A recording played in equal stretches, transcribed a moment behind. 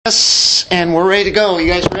Yes, and we're ready to go.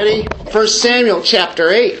 You guys ready? 1 Samuel chapter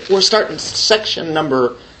 8. We're starting section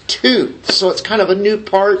number 2. So it's kind of a new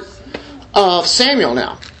part of Samuel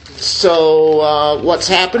now. So what's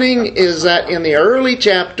happening is that in the early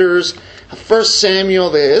chapters of 1 Samuel,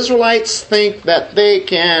 the Israelites think that they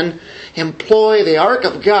can employ the Ark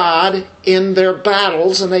of God in their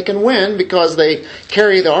battles and they can win because they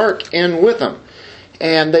carry the Ark in with them.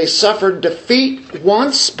 And they suffered defeat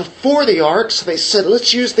once before the ark, so they said,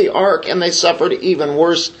 let's use the ark, and they suffered even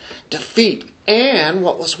worse defeat. And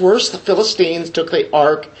what was worse, the Philistines took the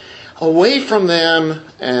ark away from them,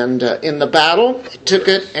 and in the battle, they took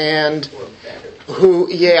it, and who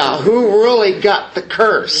really got the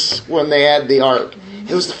curse when they had the ark?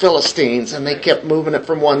 It was the Philistines, and they kept moving it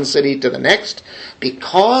from one city to the next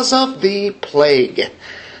because of the plague.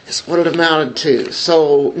 That's what it amounted to.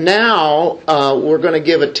 So now we're going to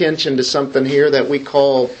give attention to something here that we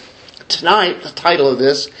call tonight, the title of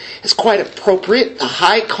this is quite appropriate, the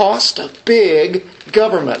high cost of big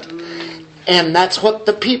government. And that's what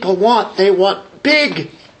the people want. They want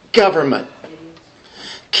big government.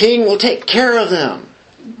 King will take care of them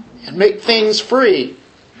and make things free.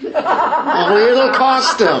 Only it'll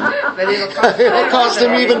cost them. It'll cost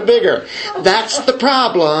them even bigger. That's the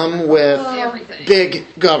problem with big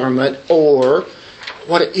government, or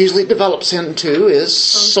what it usually develops into is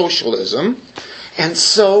socialism. And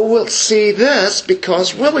so we'll see this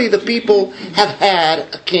because really the people have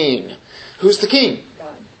had a king. Who's the king?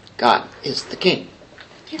 God is the king.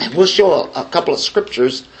 And we'll show a couple of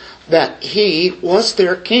scriptures that he was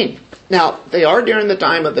their king. Now, they are during the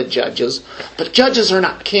time of the judges, but judges are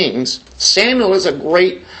not kings. Samuel is a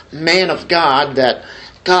great man of God that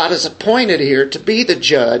God has appointed here to be the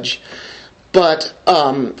judge. But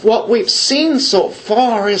what we've seen so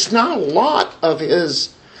far is not a lot of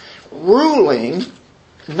his ruling,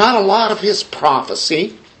 not a lot of his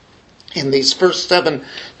prophecy. In these first 7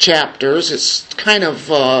 chapters, it's kind of,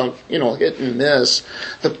 hit and miss.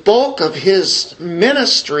 The bulk of his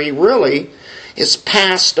ministry really is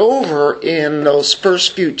passed over in those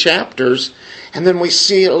first few chapters, and then we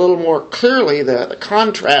see a little more clearly the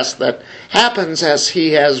contrast that happens as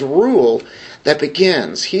he has rule that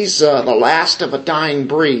begins. He's the last of a dying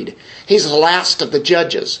breed. He's the last of the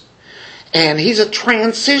judges. And he's a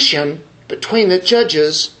transition between the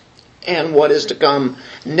judges and what is to come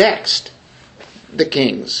next, the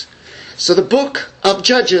kings. So the book of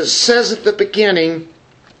Judges says at the beginning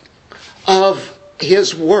of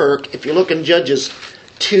his work, if you look in Judges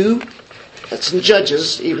 2, that's in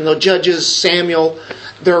Judges, even though Judges, Samuel,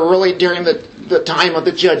 they're really during the time of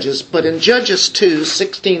the judges. But in Judges 2,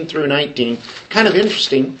 16 through 19, kind of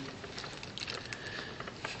interesting,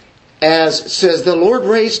 as it says, the Lord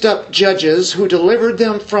raised up judges who delivered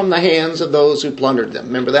them from the hands of those who plundered them.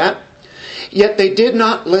 Remember that? Yet they did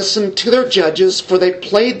not listen to their judges, for they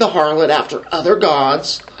played the harlot after other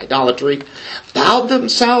gods, idolatry, bowed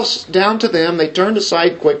themselves down to them. They turned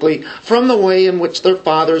aside quickly from the way in which their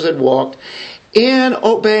fathers had walked. In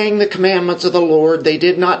obeying the commandments of the Lord, they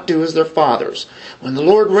did not do as their fathers. When the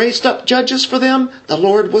Lord raised up judges for them, the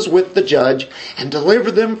Lord was with the judge and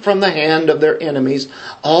delivered them from the hand of their enemies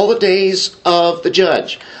all the days of the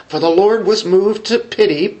judge. For the Lord was moved to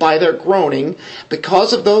pity by their groaning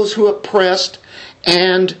because of those who oppressed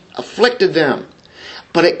and afflicted them.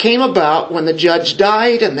 But it came about when the judge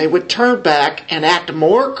died, and they would turn back and act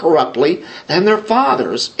more corruptly than their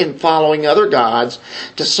fathers in following other gods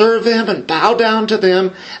to serve them and bow down to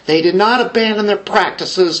them. They did not abandon their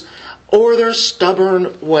practices or their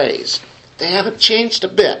stubborn ways. They haven't changed a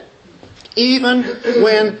bit. Even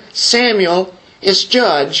when Samuel is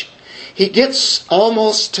judge, he gets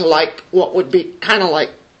almost to like what would be kind of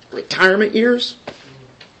like retirement years.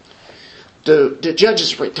 Do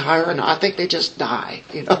judges retire? No, I think they just die,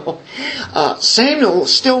 Samuel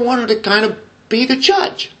still wanted to kind of be the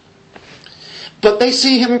judge. But they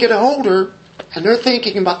see him get older, and they're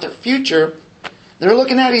thinking about their future. They're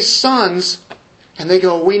looking at his sons, and they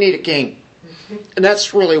go, we need a king. And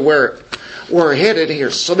that's really where we're headed here.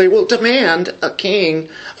 So they will demand a king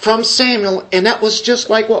from Samuel, and that was just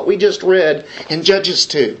like what we just read in Judges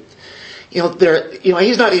 2.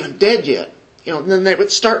 He's not even dead yet. And then they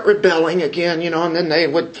would start rebelling again, and then they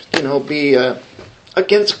would, be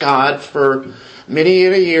against God for many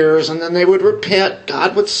years, and then they would repent.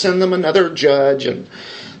 God would send them another judge, and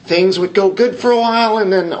things would go good for a while,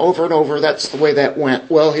 and then over and over, that's the way that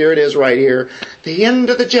went. Well, here it is right here, the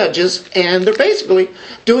end of the judges, and they're basically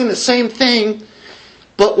doing the same thing,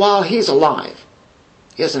 but while he's alive.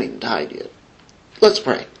 He hasn't even died yet. Let's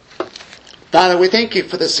pray. Father, we thank you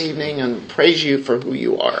for this evening and praise you for who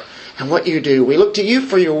you are and what you do. We look to you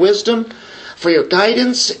for your wisdom. for your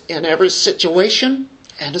guidance in every situation.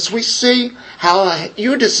 And as we see how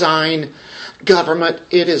you design government,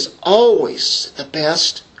 it is always the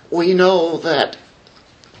best. We know that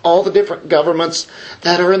all the different governments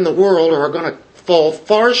that are in the world are going to fall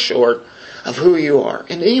far short of who you are.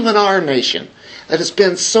 And even our nation, that has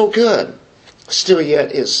been so good, still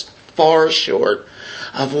yet is far short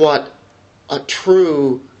of what a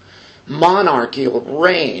true monarchical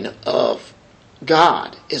reign of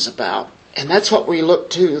God is about. And that's what we look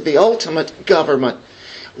to. The ultimate government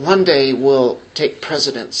one day will take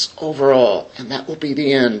precedence over all, and that will be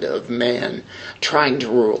the end of man trying to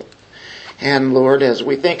rule. And Lord, as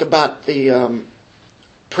we think about the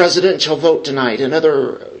presidential vote tonight and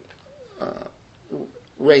other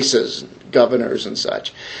races, governors and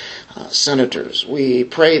such, senators, we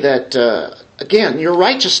pray that, again, your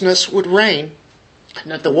righteousness would reign,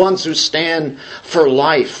 and that the ones who stand for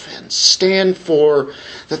life and stand for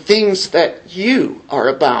the things that you are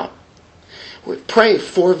about, we pray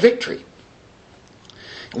for victory.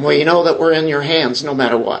 And we know that we're in your hands no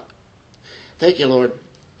matter what. Thank you, Lord.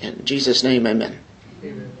 In Jesus' name, amen.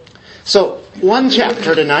 Amen. So, one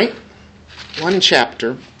chapter tonight. One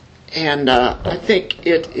chapter. And I think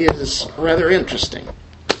it is rather interesting.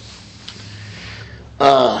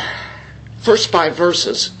 First 5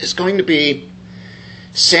 verses is going to be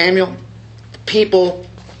Samuel, the people,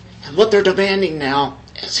 and what they're demanding now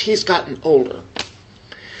as he's gotten older.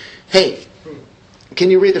 Hey, can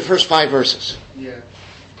you read the first 5 verses? Yeah. It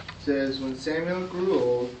says, when Samuel grew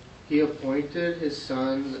old, he appointed his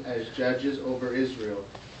sons as judges over Israel.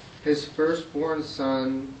 His firstborn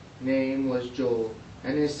son name was Joel,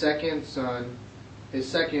 and his second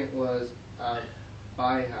was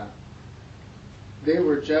Abijah. They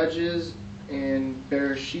were judges in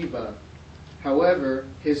Beersheba. However,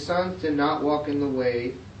 his sons did not walk in the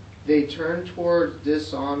way. They turned towards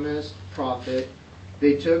dishonest profit.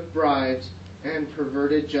 They took bribes and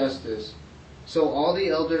perverted justice. So all the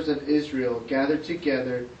elders of Israel gathered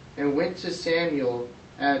together and went to Samuel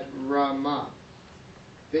at Ramah.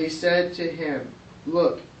 They said to him,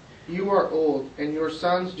 "Look, you are old, and your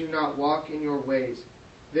sons do not walk in your ways.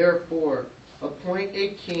 Therefore, appoint a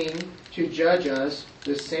king to judge us,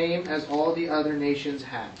 the same as all the other nations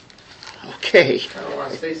have." Okay. I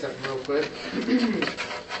want to say something real quick.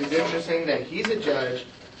 It's interesting that he's a judge,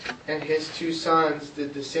 and his 2 sons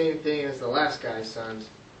did the same thing as the last guy's sons.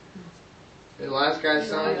 The last guy's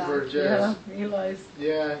sons were just... Eli's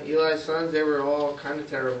sons, they were all kind of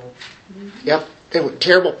terrible. Yep, they were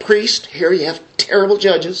terrible priests. Here you have terrible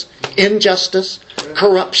judges, injustice,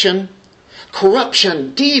 corruption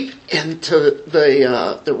deep into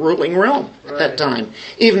the ruling realm at that time.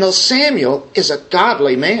 Even though Samuel is a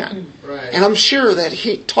godly man. Right. And I'm sure that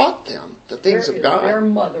he taught them the things of God. Their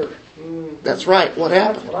mother. That's right. What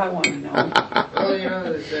happened? That's what I want to know.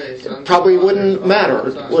 Well, they say it probably wouldn't matter,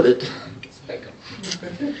 would it?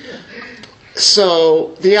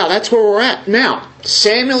 So, yeah, that's where we're at. Now,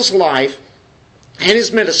 Samuel's life and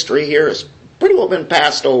his ministry here has pretty well been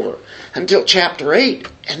passed over until chapter 8.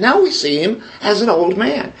 And now we see him as an old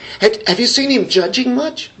man. Have you seen him judging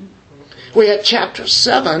much? We had chapter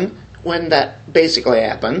 7 when that basically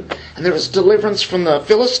happened. And there was deliverance from the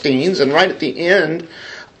Philistines. And right at the end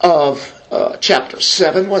of chapter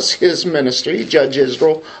 7 was his ministry. He judged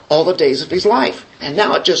Israel all the days of his life. And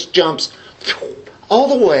now it just jumps all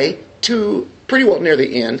the way to pretty well near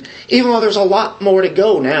the end. Even though there's a lot more to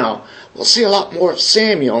go now. We'll see a lot more of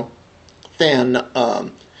Samuel than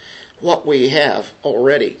what we have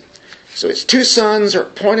already. So his 2 sons are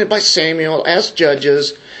appointed by Samuel as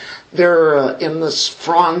judges. They're in this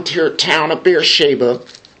frontier town of Beersheba.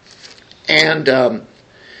 And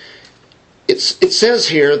it says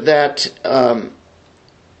here that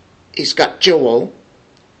he's got Joel,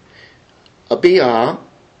 Abijah,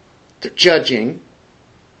 they're judging,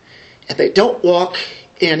 and they don't walk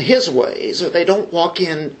in his ways, or they don't walk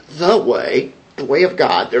in the way of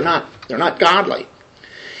God. They're not godly.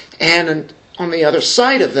 And on the other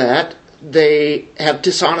side of that, they have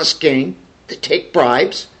dishonest gain. They take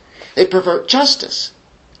bribes. They pervert justice.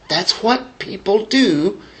 That's what people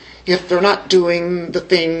do if they're not doing the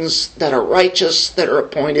things that are righteous, that are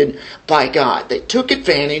appointed by God. They took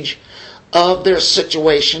advantage of their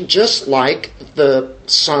situation, just like the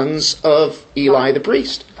sons of Eli the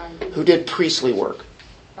priest, who did priestly work.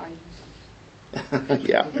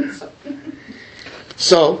 Yeah.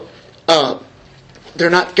 So, they're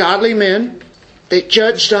not godly men. They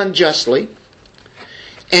judged unjustly.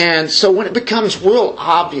 And so when it becomes real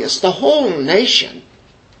obvious, the whole nation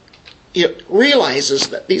realizes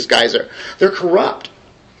that these guys they're corrupt.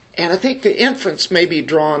 And I think the inference may be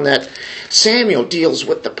drawn that Samuel deals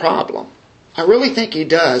with the problem. I really think he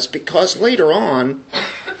does, because later on,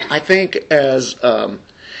 I think as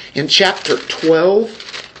in chapter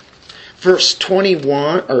 12, verse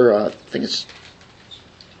 21, or I think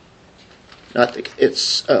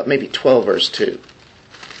it's maybe 12 verse 2.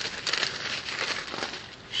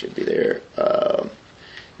 Should be there.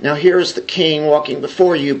 Now here is the king walking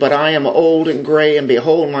before you, but I am old and gray, and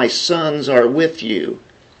behold, my sons are with you.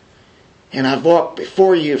 And I've walked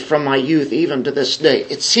before you from my youth even to this day.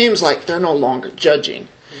 It seems like they're no longer judging.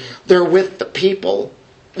 They're with the people.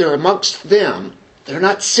 They're amongst them. They're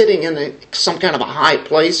not sitting in some kind of a high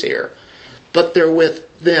place here. But they're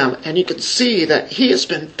with them. And you can see that he has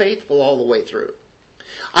been faithful all the way through.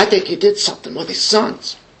 I think he did something with his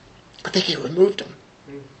sons. I think he removed them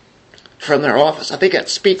from their office. I think that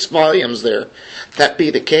speaks volumes there. That be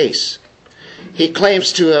the case. He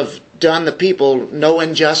claims to have done the people no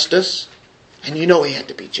injustice. And you know he had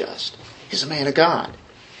to be just. He's a man of God.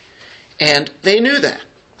 And they knew that.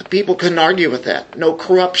 The people couldn't argue with that. No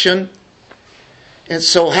corruption. And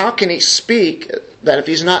so how can he speak that if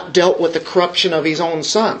he's not dealt with the corruption of his own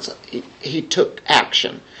sons? He took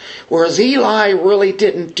action. Whereas Eli really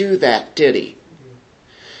didn't do that, did he?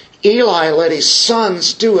 Eli let his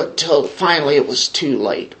sons do it till finally it was too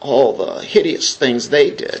late. All the hideous things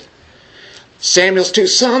they did. Samuel's two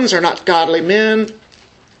sons are not godly men.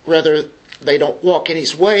 Rather, they don't walk in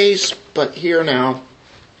his ways. But here now,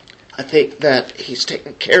 I think that he's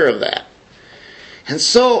taken care of that. And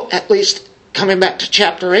so, at least coming back to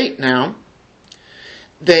chapter 8 now,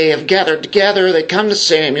 they have gathered together. They come to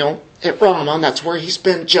Samuel at Ramah. That's where he's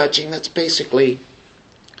been judging. That's basically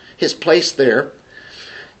his place there.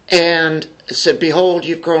 And it said, behold,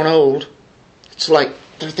 you've grown old. It's like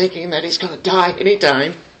they're thinking that he's going to die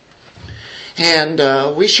anytime.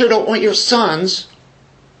 And we sure don't want your sons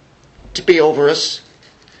to be over us.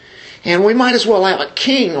 And we might as well have a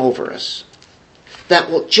king over us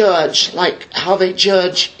that will judge like how they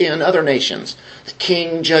judge in other nations. The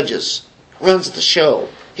king judges, runs the show.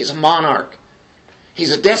 He's a monarch.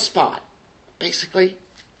 He's a despot, basically.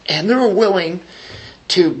 And they're willing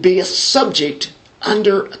to be a subject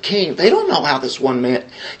under a king. They don't know how this one man.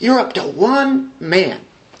 You're up to one man.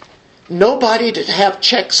 Nobody to have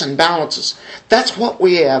checks and balances. That's what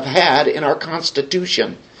we have had in our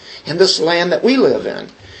Constitution in this land that we live in.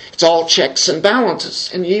 It's all checks and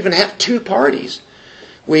balances. And you even have two parties.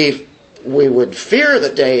 We would fear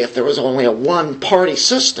the day if there was only a one-party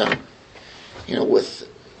system. You know, with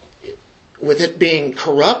it being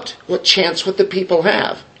corrupt, what chance would the people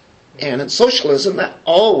have? And in socialism, that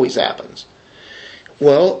always happens.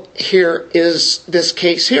 Well, here is this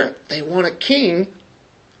case here. They want a king.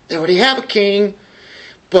 They already have a king,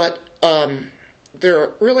 but they're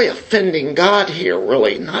really offending God here,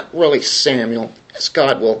 really, not really Samuel, as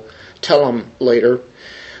God will tell them later.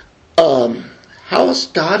 How is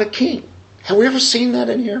God a king? Have we ever seen that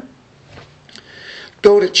in here?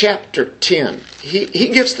 Go to chapter 10. He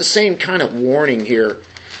gives the same kind of warning here,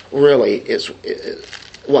 really, is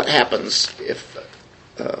what happens if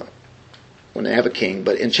when they have a king.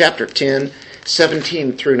 But in chapter 10,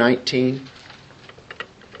 17 through 19,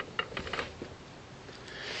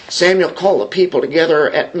 Samuel called the people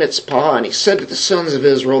together at Mizpah, and he said to the sons of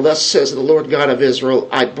Israel, thus says the Lord God of Israel,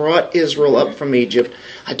 I brought Israel up from Egypt.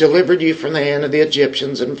 I delivered you from the hand of the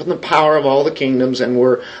Egyptians and from the power of all the kingdoms, and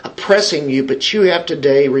were oppressing you, but you have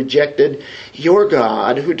today rejected your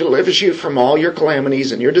God, who delivers you from all your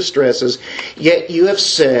calamities and your distresses. Yet you have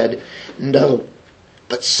said, no,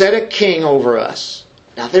 but set a king over us.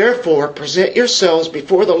 Now therefore, present yourselves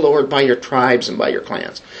before the Lord by your tribes and by your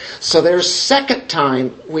clans. So there's second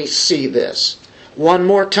time we see this. One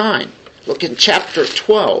more time. Look in chapter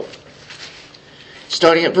 12.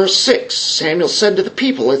 Starting at verse 6. Samuel said to the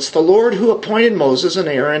people, it's the Lord who appointed Moses and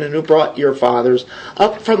Aaron and who brought your fathers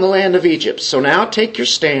up from the land of Egypt. So now take your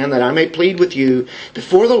stand that I may plead with you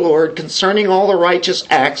before the Lord concerning all the righteous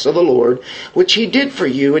acts of the Lord, which he did for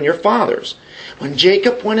you and your fathers. When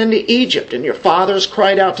Jacob went into Egypt and your fathers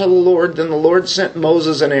cried out to the Lord, then the Lord sent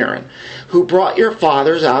Moses and Aaron, who brought your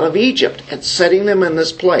fathers out of Egypt, and setting them in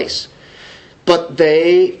this place. But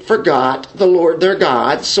they forgot the Lord their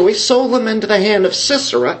God, so he sold them into the hand of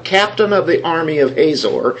Sisera, captain of the army of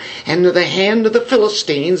Hazor, and into the hand of the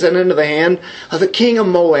Philistines, and into the hand of the king of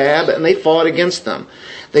Moab, and they fought against them.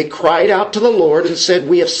 They cried out to the Lord and said,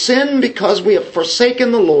 we have sinned because we have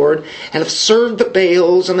forsaken the Lord and have served the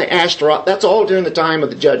Baals and the Ashtaroth. That's all during the time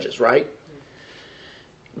of the judges, right?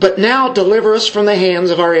 But now deliver us from the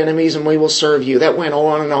hands of our enemies and we will serve you. That went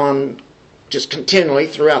on and on just continually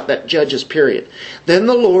throughout that judges period. Then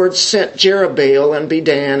the Lord sent Jerubbaal and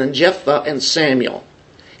Bedan and Jephthah and Samuel.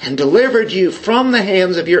 and delivered you from the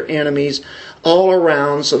hands of your enemies all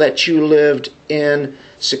around, so that you lived in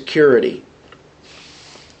security.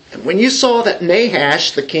 And when you saw that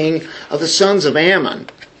Nahash, the king of the sons of Ammon,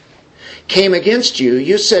 came against you,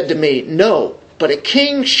 you said to me, no, but a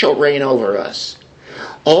king shall reign over us,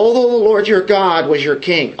 although the Lord your God was your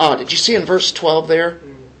king. Did you see in verse 12 there?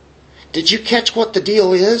 Did you catch what the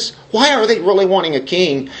deal is? Why are they really wanting a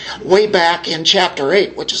king way back in chapter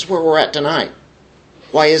 8, which is where we're at tonight?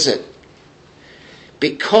 Why is it?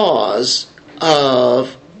 Because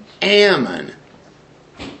of Ammon.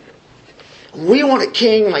 We want a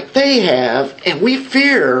king like they have, and we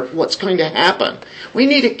fear what's going to happen. We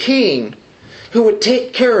need a king who would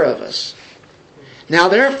take care of us. Now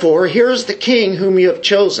therefore, here's the king whom you have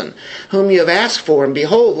chosen, whom you have asked for, and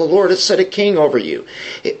behold, the Lord has set a king over you.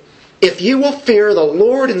 If you will fear the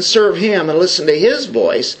Lord and serve Him and listen to His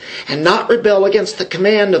voice and not rebel against the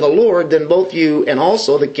command of the Lord, then both you and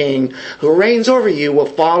also the king who reigns over you will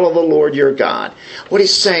follow the Lord your God. What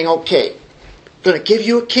he's saying, okay, I'm going to give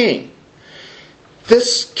you a king.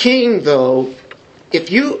 This king, though, if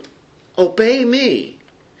you obey me,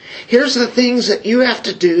 here's the things that you have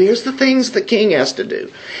to do. Here's the things the king has to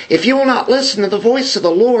do. If you will not listen to the voice of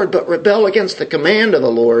the Lord, but rebel against the command of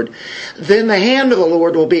the Lord, then the hand of the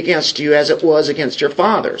Lord will be against you as it was against your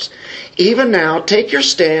fathers. Even now, take your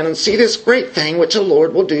stand and see this great thing which the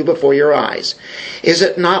Lord will do before your eyes. Is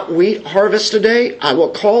it not wheat harvest today? I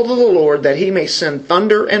will call to the Lord that He may send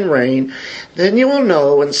thunder and rain. Then you will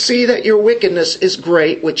know and see that your wickedness is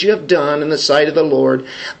great, which you have done in the sight of the Lord,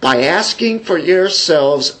 by asking for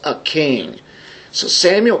yourselves a king. So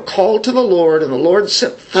Samuel called to the Lord, and the Lord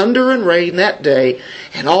sent thunder and rain that day,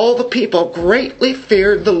 and all the people greatly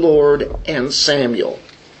feared the Lord and Samuel.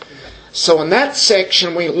 So in that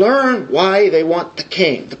section we learn why they want the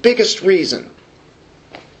king. The biggest reason.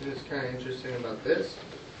 What's kind of interesting about this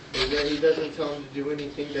is that he doesn't tell him to do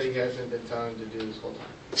anything that he hasn't been telling him to do this whole time.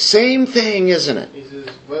 Same thing, isn't it? He says,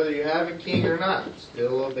 whether you have a king or not,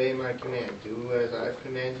 still obey my command. Do as I've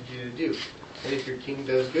commanded you to do. And if your king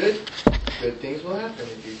does good, good things will happen.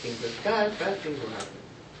 If your king does bad, bad things will happen.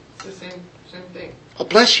 It's the same thing. Oh,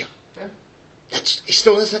 bless you. Yeah. He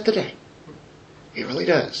still does that today. He really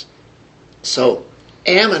does. So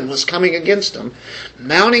Ammon was coming against them,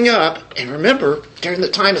 mounting up. And remember, during the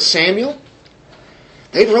time of Samuel,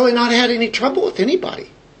 they'd really not had any trouble with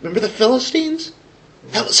anybody. Remember the Philistines?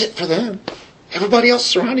 That was it for them. Everybody else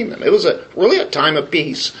surrounding them. It was really a time of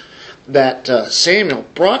peace that Samuel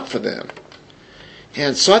brought for them.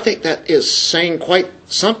 And so I think that is saying quite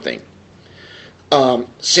something.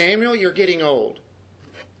 Samuel, you're getting old.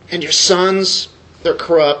 And your sons, they're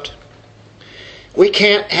corrupt. We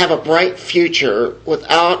can't have a bright future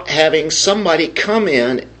without having somebody come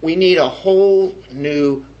in. We need a whole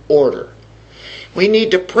new order. We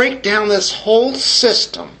need to break down this whole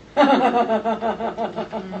system. Sounds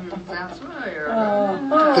familiar.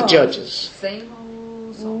 The judges. Same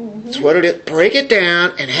old song. That's what it is. Break it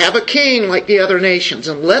down and have a king like the other nations,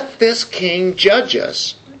 and let this king judge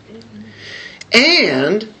us.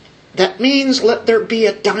 And that means let there be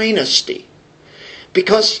a dynasty.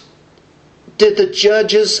 Because did the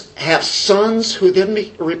judges have sons who then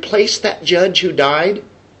replaced that judge who died?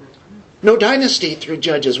 No dynasty through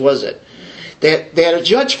judges, was it? They had a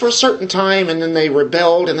judge for a certain time, and then they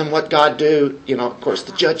rebelled, and then what God do? Of course,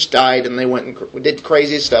 the judge died, and they went and did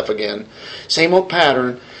crazy stuff again. Same old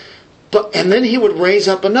pattern. And then he would raise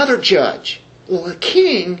up another judge. Well, a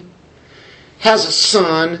king has a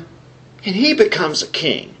son, and he becomes a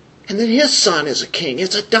king. And then his son is a king.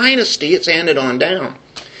 It's a dynasty. It's handed on down.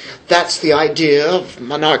 That's the idea of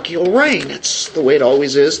monarchical reign. It's the way it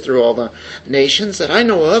always is through all the nations that I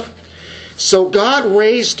know of. So God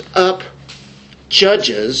raised up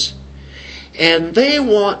judges, and they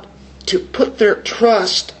want to put their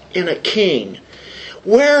trust in a king.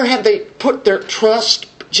 Where have they put their trust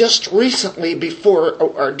just recently before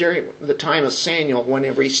or during the time of Samuel,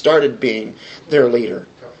 whenever he started being their leader?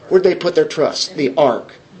 Where'd they put their trust? The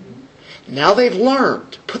ark. Now they've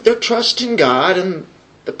learned to put their trust in God, and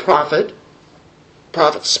the prophet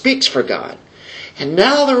speaks for God. And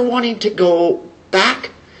now they're wanting to go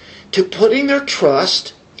back to putting their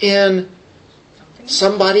trust in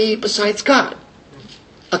somebody besides God.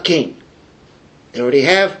 A king. They already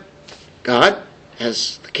have God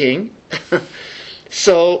as the king.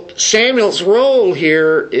 So Samuel's role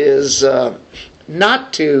here is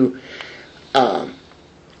not to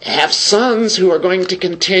have sons who are going to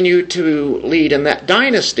continue to lead in that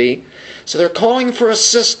dynasty. So they're calling for a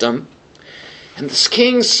system, and the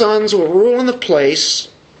king's sons will rule in the place,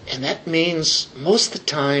 and that means most of the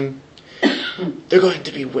time they're going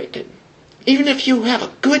to be wicked. Even if you have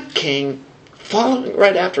a good king, following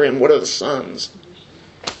right after him, what are the sons?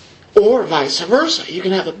 Or vice versa. You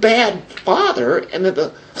can have a bad father, and then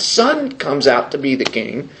the son comes out to be the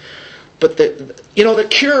king. But the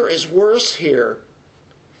cure is worse here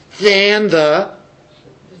than the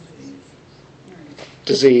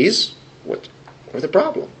disease or the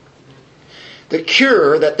problem. The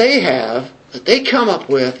cure that they have, that they come up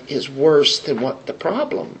with, is worse than what the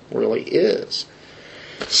problem really is.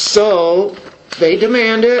 So they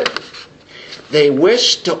demand it. They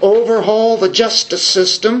wish to overhaul the justice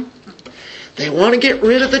system. They want to get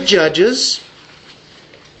rid of the judges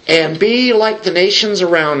and be like the nations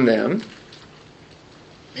around them.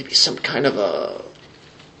 Maybe some kind of a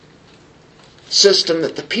system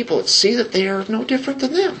that the people would see that they are no different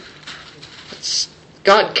than them.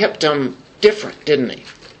 God kept them different, didn't He?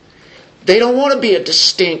 They don't want to be a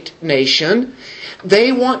distinct nation.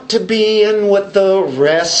 They want to be in with the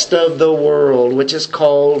rest of the world, which is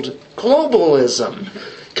called globalism,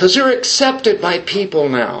 because you're accepted by people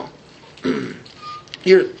now.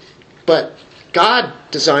 But God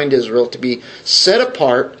designed Israel to be set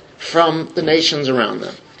apart from the nations around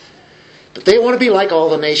them. But they want to be like all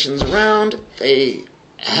the nations around. They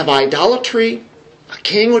have idolatry. A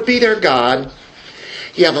king would be their god.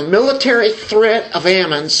 You have a military threat of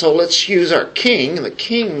Ammon, so let's use our king. The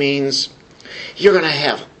king means you're going to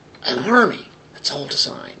have an army. That's all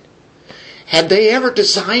designed. Had they ever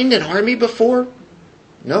designed an army before?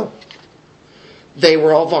 No. They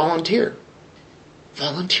were all volunteer.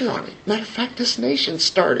 Volunteer army. Matter of fact, this nation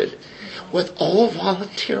started with all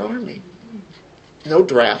volunteer army. No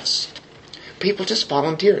drafts. People just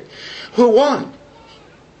volunteered. Who won?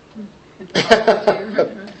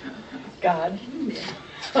 God.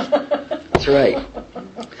 That's right.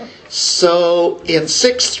 So in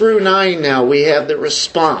 6 through 9 now we have the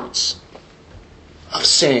response of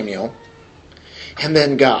Samuel and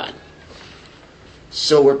then God.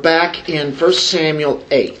 So we're back in 1 Samuel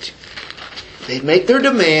 8. They make their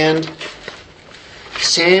demand.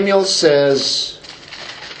 Samuel says,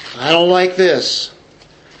 I don't like this.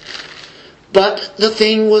 But the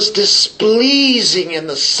thing was displeasing in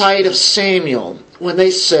the sight of Samuel when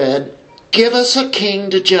they said, give us a king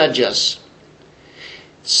to judge us.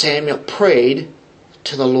 Samuel prayed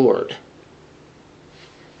to the Lord.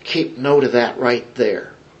 Keep note of that right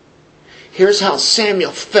there. Here's how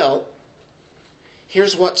Samuel felt.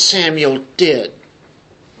 Here's what Samuel did.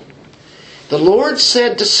 The Lord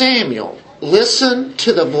said to Samuel, listen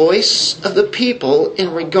to the voice of the people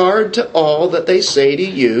in regard to all that they say to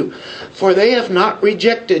you, for they have not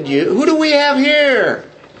rejected you. Who do we have here?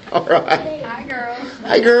 All right. Hi, girls.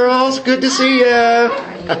 Hi, girls. Good to see you.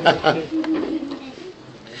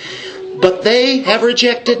 But they have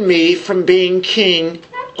rejected me from being king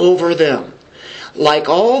over them, like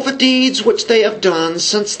all the deeds which they have done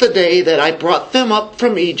since the day that I brought them up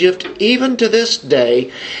from Egypt, even to this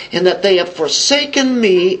day, in that they have forsaken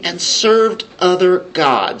me and served other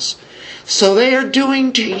gods. So they are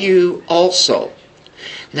doing to you also.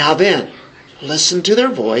 Now then, listen to their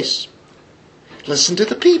voice. Listen to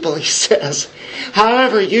the people, he says.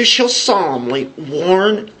 However, you shall solemnly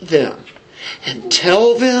warn them and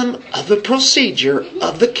tell them of the procedure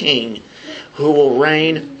of the king who will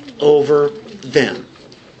reign over them.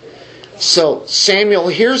 So Samuel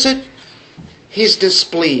hears it. He's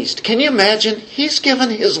displeased. Can you imagine? He's given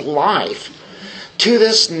his life to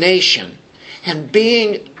this nation and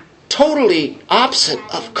being totally opposite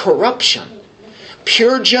of corruption.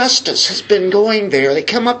 Pure justice has been going there. They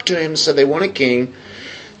come up to him and say they want a king.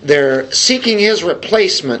 They're seeking his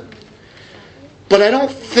replacement. But I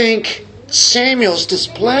don't think Samuel's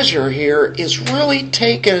displeasure here is really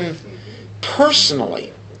taken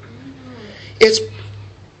personally. It's,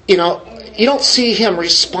 you don't see him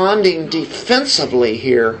responding defensively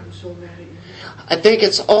here. I think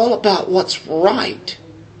it's all about what's right.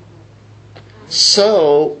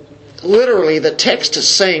 So, literally, the text is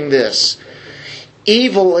saying this.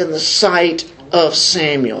 Evil in the sight of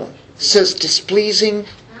Samuel. It says displeasing.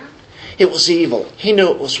 It was evil. He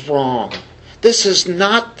knew it was wrong. This is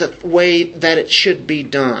not the way that it should be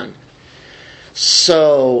done.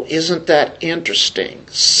 So, isn't that interesting?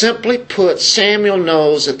 Simply put, Samuel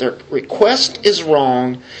knows that their request is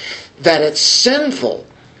wrong, that it's sinful,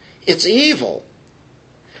 it's evil.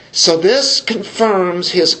 So this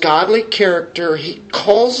confirms his godly character. He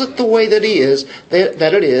calls it the way that he is,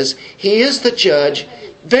 that it is. He is the judge,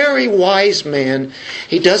 very wise man.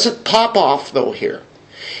 He doesn't pop off though here.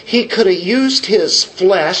 He could have used his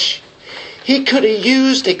flesh, He could have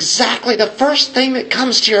used exactly the first thing that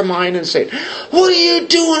comes to your mind and said, "What are you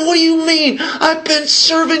doing? What do you mean? I've been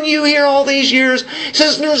serving you here all these years." He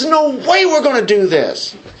says, "There's no way we're going to do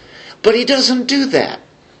this." But he doesn't do that.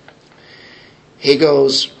 He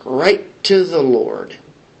goes right to the Lord.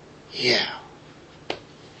 Yeah.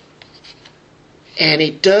 And he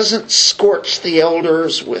doesn't scorch the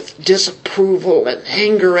elders with disapproval and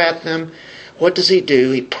anger at them. What does he do?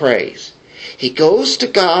 He prays. He goes to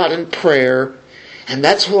God in prayer, and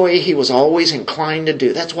that's what he was always inclined to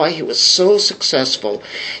do. That's why he was so successful.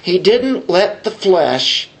 He didn't let the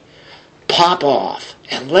flesh pop off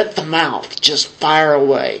and let the mouth just fire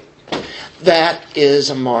away. That is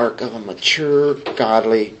a mark of a mature,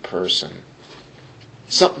 godly person.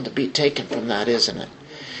 Something to be taken from that, isn't it?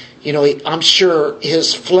 You know, I'm sure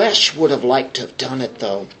his flesh would have liked to have done it,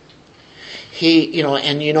 though.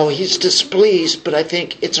 He's displeased, but I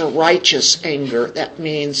think it's a righteous anger. That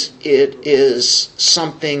means it is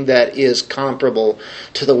something that is comparable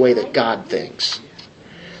to the way that God thinks.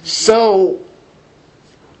 So,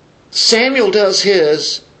 Samuel does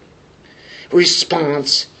his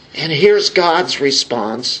response, and here's God's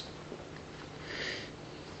response.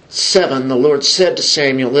 7, the Lord said to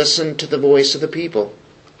Samuel, "Listen to the voice of the people."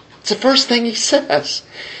 It's the first thing he says.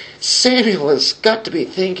 Samuel has got to be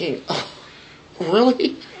thinking, "Oh,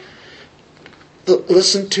 really?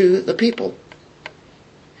 Listen to the people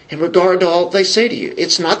in regard to all they say to you."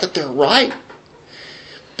 It's not that they're right,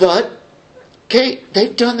 but okay,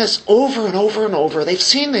 they've done this over and over and over. They've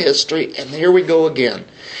seen the history, and here we go again.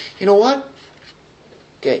 You know what?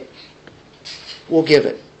 Okay, we'll give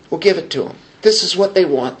it. We'll give it to them. This is what they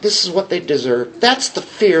want. This is what they deserve. That's the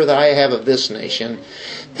fear that I have of this nation.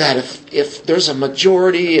 That if there's a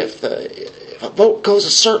majority, if a vote goes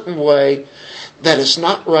a certain way, that is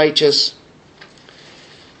not righteous,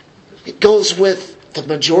 it goes with the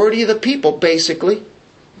majority of the people, basically.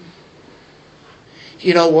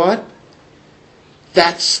 You know what?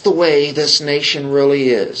 That's the way this nation really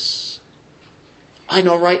is. I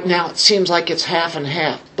know right now it seems like it's half and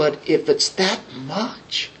half, but if it's that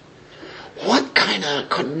much, what kind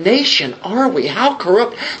of nation are we? How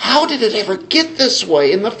corrupt? How did it ever get this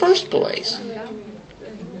way in the first place?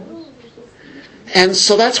 And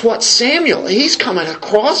so that's what Samuel, he's coming at a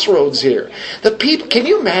crossroads here. The people, can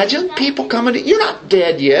you imagine people coming to, you're not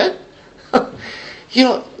dead yet.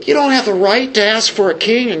 You don't have the right to ask for a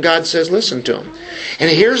king, and God says, listen to him. And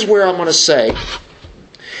here's where I'm going to say,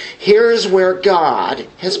 here's where God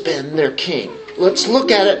has been their king. Let's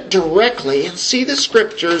look at it directly and see the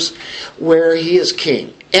scriptures where he is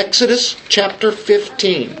king. Exodus chapter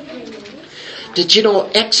 15. Did you know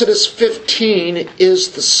Exodus 15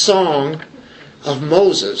 is the song of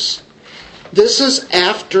Moses? This is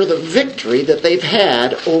after the victory that they've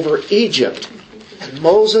had over Egypt. And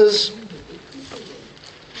Moses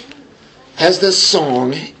has this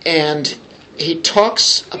song, and he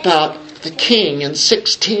talks about the king in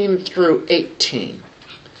 16 through 18.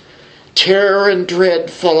 Terror and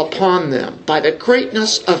dread fall upon them by the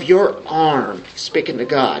greatness of your arm. Speaking to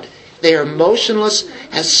God. They are motionless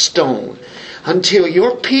as stone until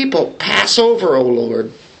your people pass over, O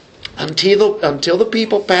Lord. Until the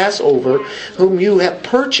people pass over whom you have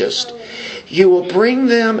purchased. You will bring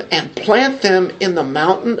them and plant them in the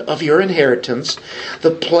mountain of your inheritance,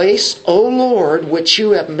 the place, O Lord, which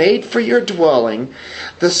you have made for your dwelling,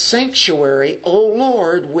 the sanctuary, O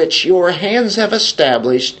Lord, which your hands have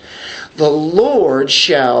established. The Lord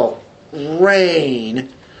shall reign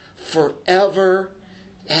forever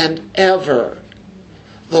and ever.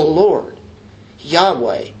 The Lord,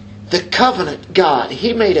 Yahweh, the covenant God.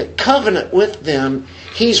 He made a covenant with them.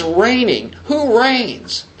 He's reigning. Who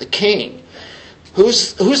reigns? The king.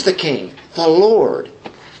 Who's the king? The Lord.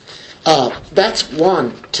 That's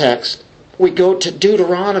one text. We go to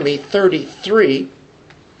Deuteronomy 33,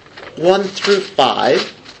 1 through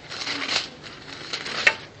 5.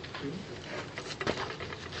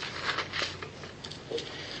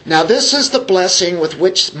 Now this is the blessing with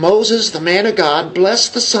which Moses, the man of God,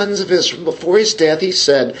 blessed the sons of Israel before his death. He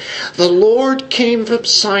said, the Lord came from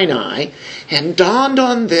Sinai and dawned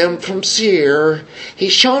on them from Seir. He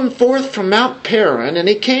shone forth from Mount Paran, and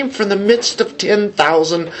he came from the midst of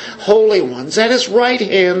 10,000 holy ones. At his right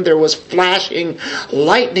hand there was flashing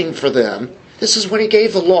lightning for them. This is when he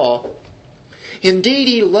gave the law. Indeed,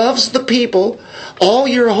 he loves the people. All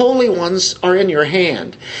your holy ones are in your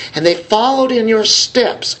hand, and they followed in your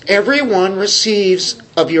steps. Every one receives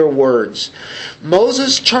of your words.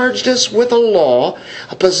 Moses charged us with a law,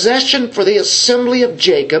 a possession for the assembly of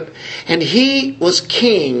Jacob, and he was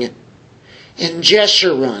king in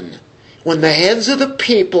Jeshurun. when the heads of the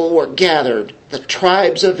people were gathered, the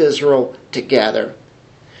tribes of Israel together,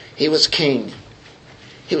 he was king.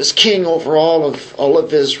 He was king over all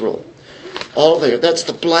of Israel. All there. That's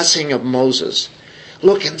the blessing of Moses.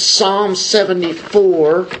 Look in Psalm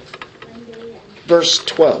 74, verse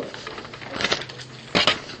 12.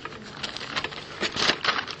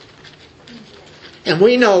 And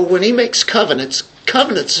we know when he makes covenants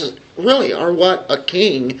really are what a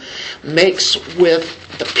king makes with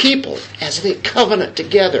the people as they covenant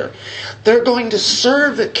together. They're going to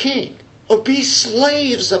serve the king or be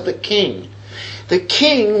slaves of the king. The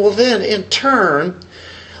king will then in turn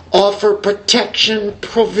offer protection,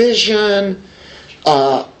 provision,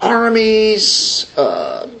 armies,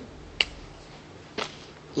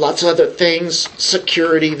 lots of other things,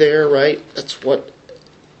 security there, right? That's what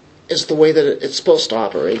is the way that it's supposed to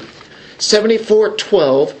operate.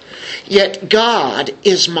 74:12, yet God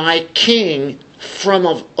is my king from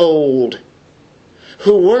of old,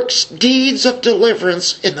 who works deeds of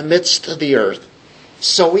deliverance in the midst of the earth.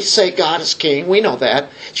 So we say God is king. We know that.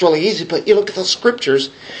 It's really easy, but you look at the scriptures,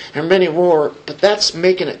 and many more, but that's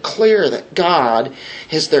making it clear that God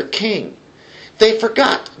is their king. They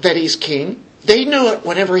forgot that he's king. They knew it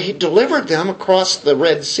whenever he delivered them across the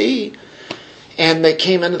Red Sea, and they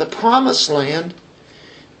came into the promised land,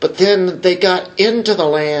 but then they got into the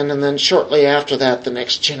land, and then shortly after that, the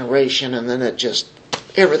next generation, and then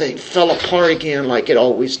everything fell apart again like it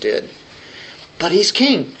always did. But he's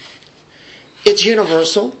king. It's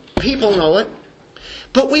universal. People know it.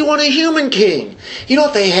 But we want a human king. You know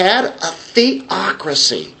what they had? A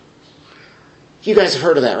theocracy. You guys have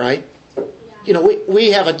heard of that, right? You know,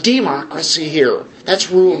 we have a democracy here.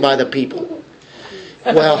 That's ruled by the people.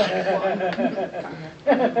 Well,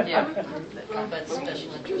 Yeah, but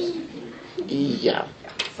special interest. yeah.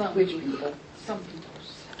 Some people. Some people.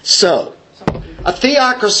 So, a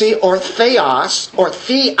theocracy or theos or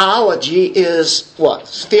theology is what?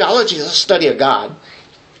 Theology is a study of God.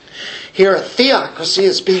 Here, a theocracy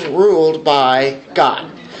is being ruled by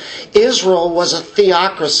God. Israel was a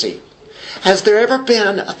theocracy. Has there ever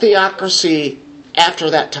been a theocracy after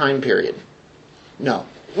that time period? No.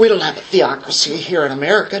 We don't have a theocracy here in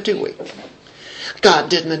America, do we? God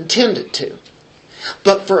didn't intend it to.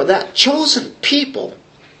 But for that chosen people,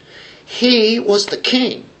 he was the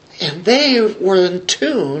king. And they were in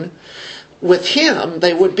tune with him.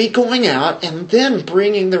 They would be going out and then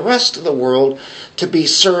bringing the rest of the world to be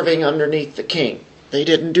serving underneath the king. They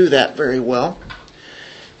didn't do that very well.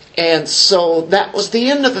 And so that was the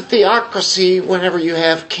end of the theocracy whenever you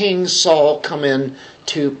have King Saul come in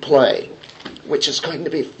to play, which is going to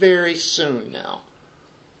be very soon now.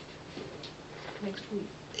 Next week.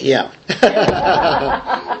 Yeah.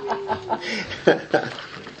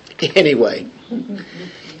 Anyway.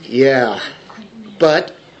 Yeah.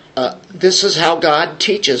 But this is how God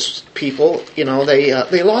teaches people. You know,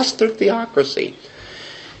 they lost their theocracy.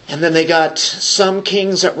 And then they got some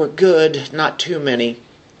kings that were good, not too many.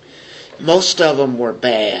 Most of them were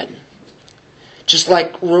bad. Just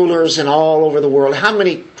like rulers in all over the world. How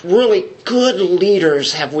many really good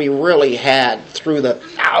leaders have we really had through the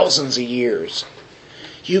thousands of years?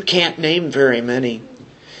 You can't name very many.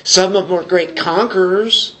 Some of them were great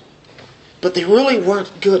conquerors, but they really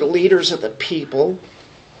weren't good leaders of the people.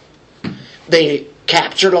 They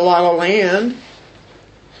captured a lot of land.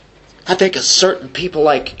 I think of certain people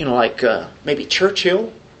like maybe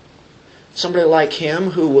Churchill. Somebody like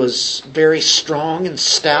him who was very strong and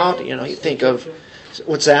stout. You know, you think of,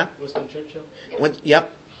 what's that? Winston Churchill?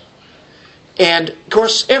 Yep. And of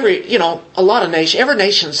course, every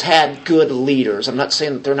nation's had good leaders. I'm not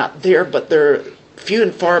saying that they're not there, but they're few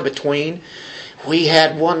and far between. We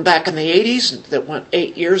had one back in the 80s that went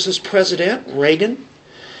 8 years as president, Reagan.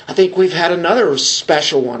 I think we've had another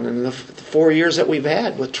special one in the 4 years that we've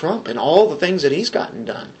had with Trump and all the things that he's gotten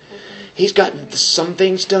done. He's gotten some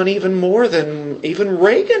things done even more than even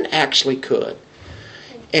Reagan actually could.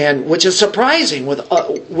 And which is surprising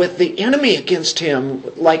with the enemy against him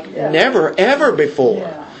like never ever before.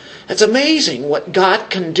 Yeah. It's amazing what God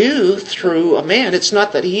can do through a man. It's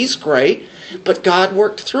not that he's great, but God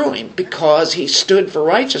worked through him because he stood for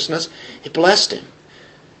righteousness. He blessed him.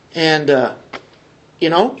 And,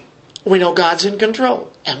 we know God's in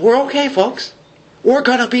control. And we're okay, folks. We're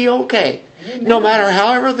going to be okay. No matter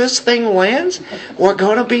however this thing lands, we're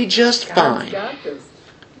going to be just fine. God's got this.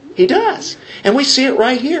 He does. And we see it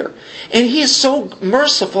right here. And he is so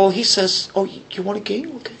merciful, he says, oh, you want a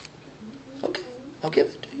king? Okay, I'll give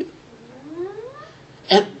it to you.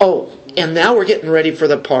 And now we're getting ready for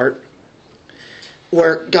the part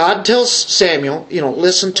where God tells Samuel,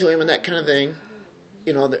 listen to him and that kind of thing.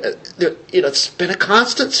 It's been a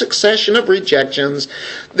constant succession of rejections.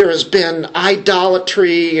 There has been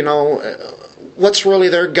idolatry, what's really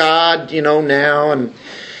their God, now. And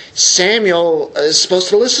Samuel is supposed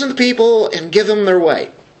to listen to the people and give them their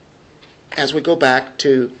way. As we go back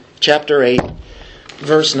to chapter 8,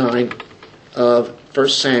 verse 9 of 1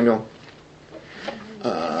 Samuel,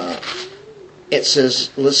 it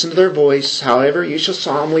says, listen to their voice, however you shall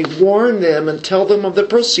solemnly warn them and tell them of the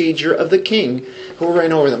procedure of the king who will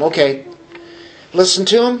reign over them. Okay, listen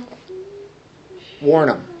to them, warn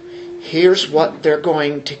them. Here's what they're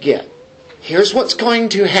going to get. Here's what's going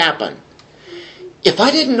to happen. If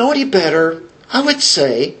I didn't know any better, I would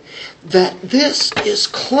say that this is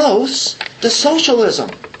close to socialism.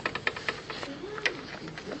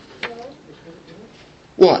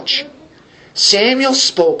 Watch. Samuel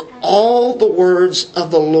spoke all the words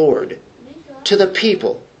of the Lord to the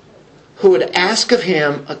people who would ask of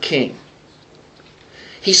him a king.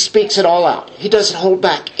 He speaks it all out. He doesn't hold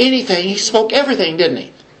back anything. He spoke everything, didn't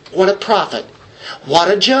he? What a prophet.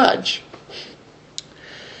 What a judge.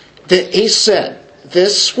 He said,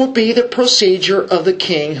 this will be the procedure of the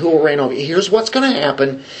king who will reign over you. Here's what's going to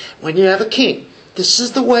happen when you have a king. This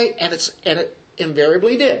is the way, and it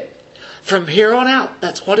invariably did. From here on out,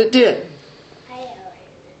 that's what it did.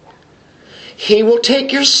 He will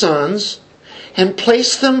take your sons and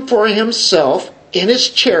place them for himself in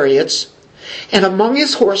his chariots and among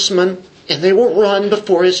his horsemen, and they will run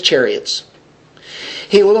before his chariots.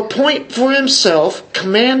 He will appoint for himself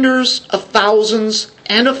commanders of thousands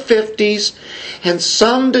and of 50s, and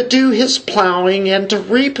some to do his plowing and to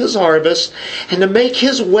reap his harvest, and to make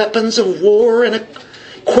his weapons of war and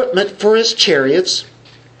equipment for his chariots.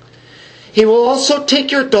 He will also take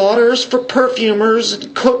your daughters for perfumers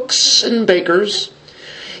and cooks and bakers.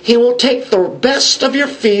 He will take the best of your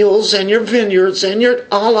fields and your vineyards and your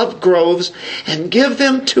olive groves and give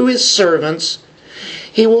them to his servants.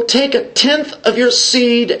 He will take 1/10 of your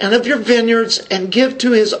seed and of your vineyards and give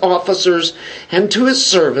to his officers and to his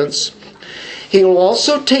servants. He will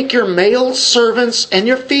also take your male servants and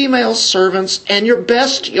your female servants and your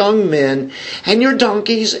best young men and your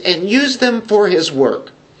donkeys and use them for his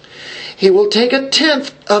work. He will take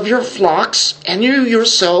 1/10 of your flocks, and you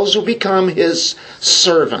yourselves will become his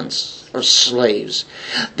servants or slaves.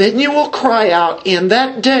 Then you will cry out in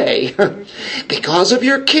that day because of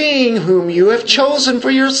your king whom you have chosen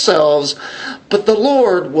for yourselves, but the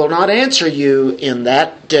Lord will not answer you in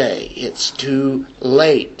that day. It's too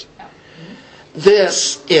late.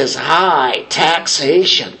 This is high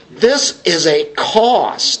taxation. This is a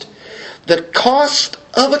cost. The cost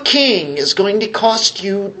of a king is going to cost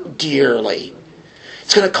you dearly.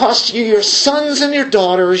 It's going to cost you your sons and your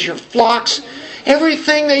daughters, your flocks.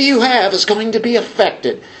 Everything that you have is going to be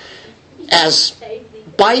affected. As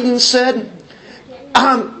Biden said,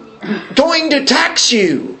 I'm going to tax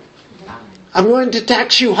you. I'm going to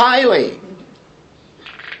tax you highly.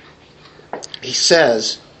 He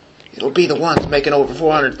says it'll be the ones making over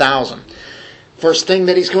 400,000. First thing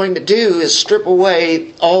that he's going to do is strip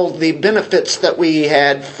away all the benefits that we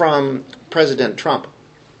had from President Trump.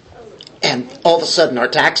 And all of a sudden our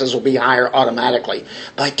taxes will be higher automatically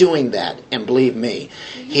by doing that. And believe me,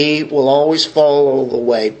 he will always follow the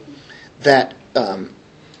way that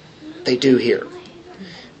they do here.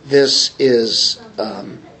 This is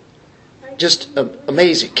just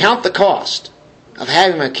amazing. Count the cost of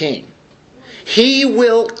having a king. He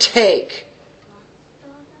will take.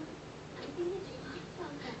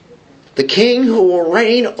 The king who will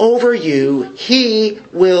reign over you, he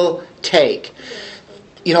will take.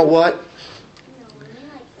 You know what?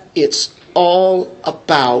 It's all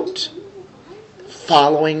about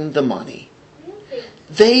following the money.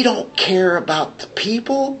 They don't care about the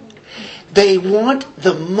people. They want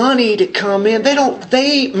the money to come in.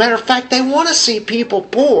 Matter of fact, they want to see people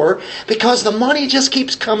poor because the money just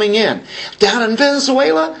keeps coming in. Down in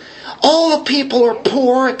Venezuela, all the people are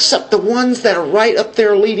poor except the ones that are right up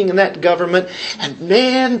there leading in that government. And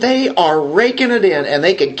man, they are raking it in, and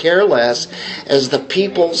they could care less as the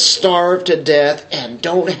people starve to death and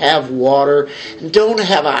don't have water and don't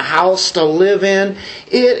have a house to live in.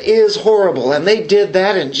 It is horrible. And they did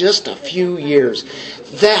that in just a few years.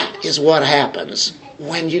 That is what happens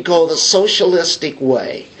when you go the socialistic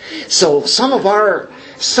way. So some of our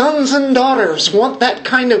sons and daughters want that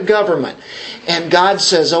kind of government. And God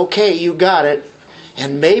says, okay, you got it.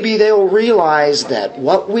 And maybe they'll realize that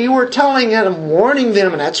what we were telling them, warning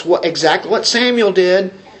them, and that's exactly what Samuel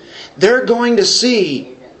did, they're going to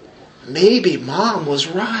see, maybe Mom was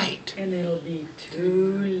right. And it'll be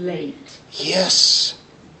too late. Yes.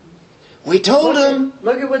 We told them.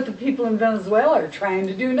 Look at what the people in Venezuela are trying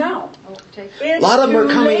to do now. A lot of them are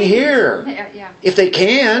coming here Yeah. if they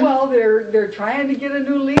can. Well, they're trying to get a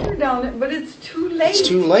new leader down there, but it's too late. It's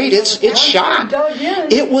too late. It's shot. Dug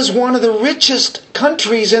in. It was one of the richest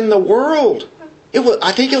countries in the world.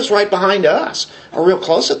 I think it was right behind us, or real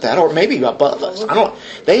close at that, or maybe above us. I don't.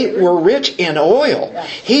 They were rich in oil.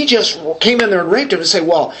 He just came in there and raped him and say,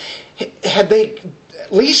 well, had they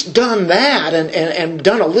at least done that and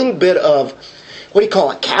done a little bit of, what do you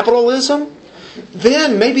call it, capitalism,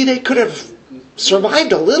 then maybe they could have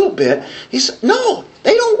survived a little bit. He said, no,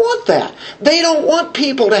 they don't want that. They don't want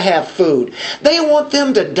people to have food. They want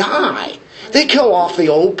them to die. They kill off the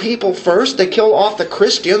old people first. They kill off the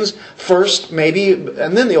Christians first, maybe,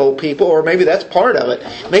 and then the old people, or maybe that's part of it.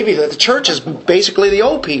 Maybe the church is basically the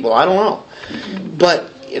old people. I don't know. But,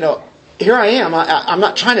 here I am. I'm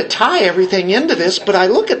not trying to tie everything into this, but I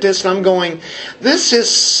look at this and I'm going, this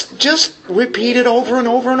is just repeated over and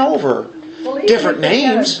over and over. Well, even different if they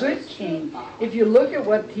had names. a good king, if you look at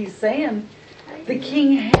what he's saying, the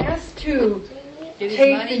king has to Get his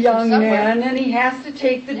take money the from young somewhere. men, and he has to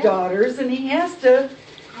take the daughters, and he has to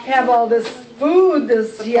have all this food.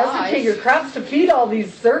 He has to take your crops to feed all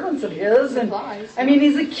these servants of his. And Supplies. I mean,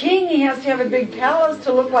 he's a king. He has to have a big palace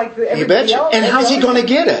to look like You everybody betcha. else. And how's he going to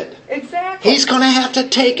get it? Exactly. He's going to have to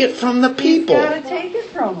take it from the people. He's got to take it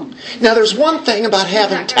from them. Now, there's one thing about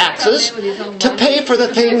having taxes to pay for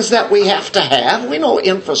the things that we have to have. We know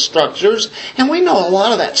infrastructures, and we know a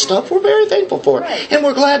lot of that stuff. We're very thankful for it. And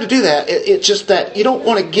we're glad to do that. It's just that you don't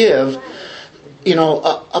want to give,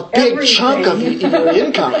 a big Everything. chunk of your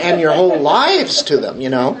income and your whole lives to them,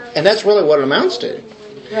 And that's really what it amounts to.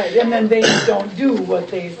 Right, and then they don't do what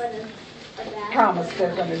they promised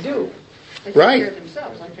they're going to do. They take Right. care of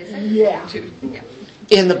themselves, like they say. Yeah. Yeah.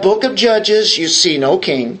 In the book of Judges, you see no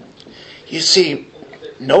king. You see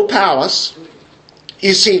no palace.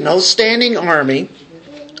 You see no standing army.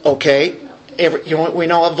 Okay? We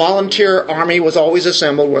know a volunteer army was always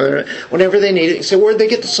assembled whenever they needed it. You say, where did they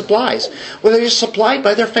get the supplies? Well, they were supplied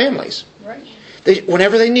by their families. Right.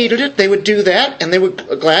 Whenever they needed it, they would do that, and they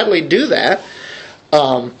would gladly do that.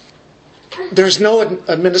 There's no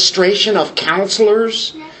administration of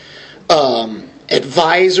counselors,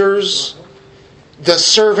 advisors, the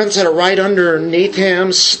servants that are right underneath him,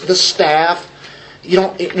 the staff.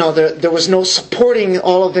 There was no supporting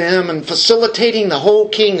all of them and facilitating the whole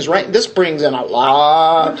king's right. This brings in a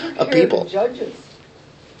lot Who took of care people. the judges?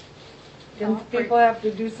 Didn't people have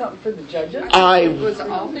to do something for the judges? It was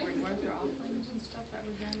offering, weren't there offerings and stuff that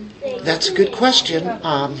were done? That's a good question.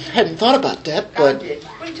 Hadn't thought about that, God but did.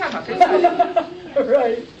 What are you talking about?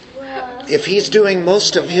 Right. if he's doing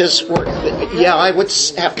most of his work, yeah, I would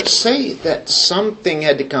have to say that something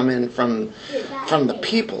had to come in from the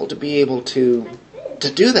people to be able to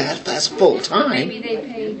do that. If that's full time. Maybe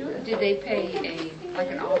did they pay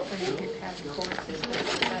an offering to have the court system?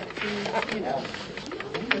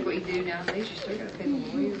 Like what you do nowadays, you still got to pay the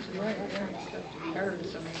lawyers and all that kind of stuff to be heard.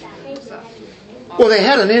 So maybe it's Well, they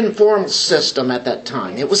had an informal system at that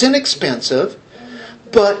time. It was inexpensive,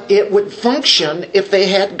 but it would function if they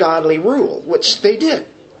had godly rule, which they did.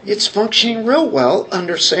 It's functioning real well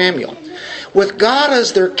under Samuel. With God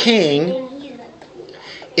as their king,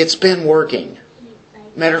 it's been working.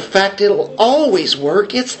 Matter of fact, it'll always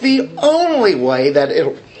work. It's the only way that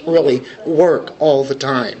it'll really work all the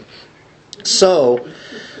time. So,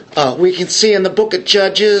 we can see in the book of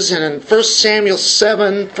Judges and in 1 Samuel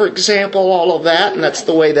 7, for example, all of that, and that's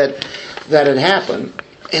the way that it happened.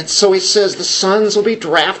 And so he says the sons will be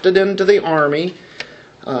drafted into the army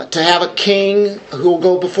to have a king who will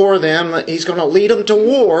go before them. He's going to lead them to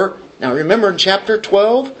war. Now remember in chapter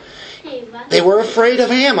 12, they were afraid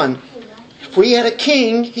of Ammon. If we had a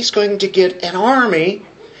king, he's going to get an army.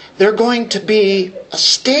 They're going to be a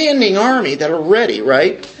standing army that are ready,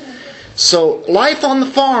 right? So life on the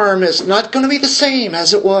farm is not going to be the same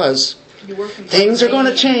as it was. Things are going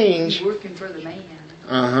to change. You're working for the man.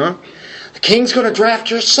 Uh-huh. The king's going to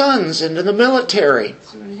draft your sons into the military.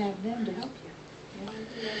 So you have them to help you.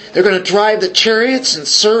 They're going to drive the chariots and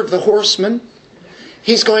serve the horsemen.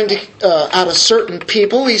 He's going to, out of certain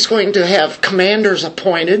people, he's going to have commanders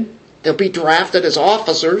appointed. They'll be drafted as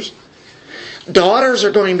officers. Daughters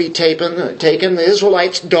are going to be taken. The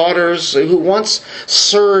Israelites' daughters who once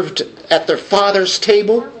served at their father's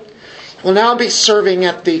table will now be serving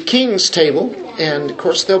at the king's table. And, of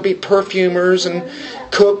course, there'll be perfumers and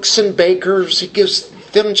cooks and bakers. He gives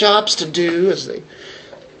them jobs to do as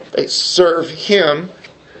they serve him.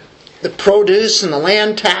 The produce and the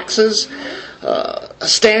land taxes. A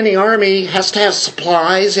standing army has to have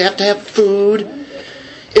supplies. They have to have food.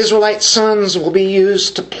 Israelite sons will be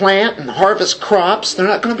used to plant and harvest crops. They're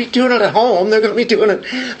not going to be doing it at home. They're going to be doing it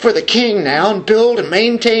for the king now, and build and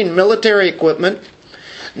maintain military equipment,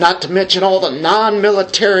 not to mention all the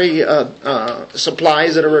non-military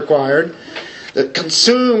supplies that are required.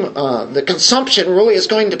 The consumption really is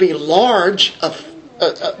going to be large of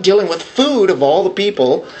dealing with food of all the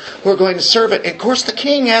people who are going to serve it. And of course the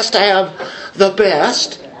king has to have the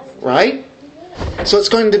best, right? So it's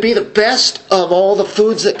going to be the best of all the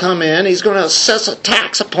foods that come in. He's going to assess a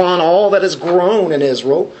tax upon all that is grown in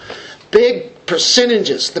Israel. Big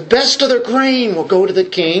percentages. The best of their grain will go to the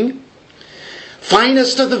king.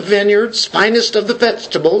 Finest of the vineyards, finest of the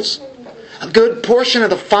vegetables. A good portion of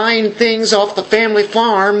the fine things off the family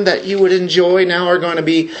farm that you would enjoy now are going to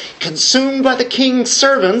be consumed by the king's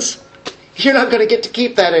servants. You're not going to get to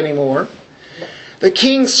keep that anymore. The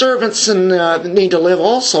king's servants need to live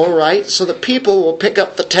also, right? So the people will pick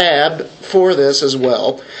up the tab for this as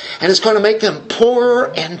well. And it's going to make them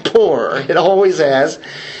poorer and poorer. It always has.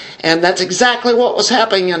 And that's exactly what was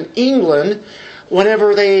happening in England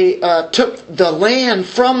whenever they took the land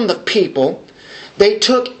from the people. They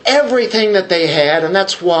took everything that they had, and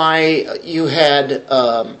that's why you had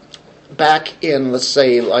back in, let's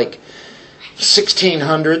say, like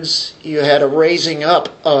 1600s, you had a raising up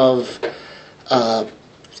of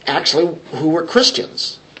actually who were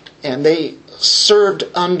Christians. And they served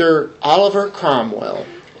under Oliver Cromwell.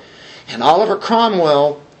 And Oliver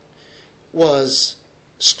Cromwell was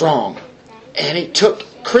strong. And he took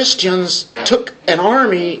Christians, took an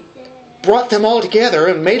army, brought them all together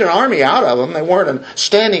and made an army out of them. They weren't a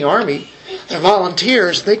standing army. They're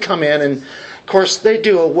volunteers. They come in and, of course, they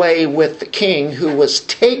do away with the king who was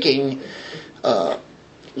taking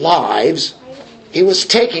lives. He was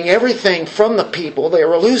taking everything from the people. They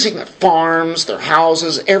were losing their farms, their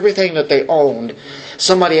houses, everything that they owned.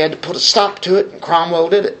 Somebody had to put a stop to it, and Cromwell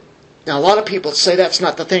did it. Now, a lot of people say that's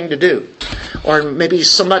not the thing to do. Or maybe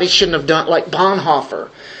somebody shouldn't have done, like Bonhoeffer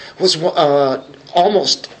was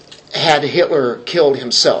almost had Hitler killed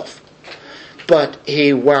himself. But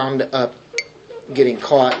he wound up getting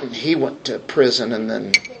caught, and he went to prison, and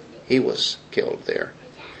then he was killed there.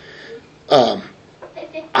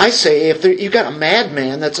 I say, if you've got a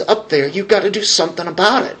madman that's up there, you've got to do something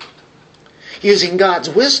about it. Using God's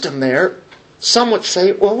wisdom there, some would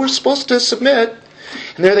say, well, we're supposed to submit.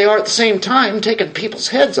 And there they are at the same time taking people's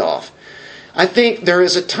heads off. I think there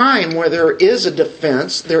is a time where there is a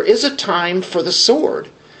defense. There is a time for the sword.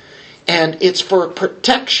 And it's for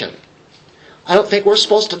protection. I don't think we're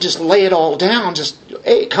supposed to just lay it all down. Just,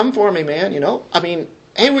 hey, come for me, man, I mean,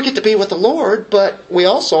 hey, we get to be with the Lord, but we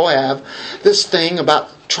also have this thing about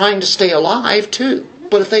trying to stay alive, too.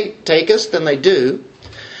 But if they take us, then they do.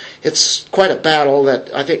 It's quite a battle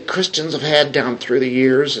that I think Christians have had down through the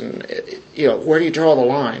years. And, where do you draw the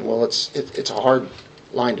line? Well, it's a hard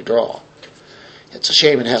line to draw. It's a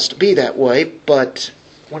shame it has to be that way, but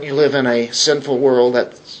when you live in a sinful world,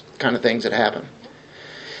 that's the kind of things that happen.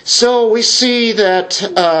 So we see that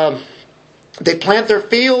they plant their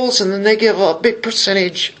fields and then they give a big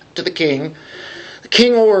percentage to the king. The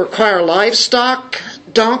king will require livestock,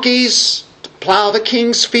 donkeys, to plow the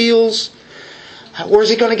king's fields. Where's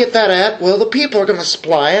he going to get that at? Well, the people are going to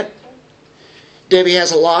supply it. Debbie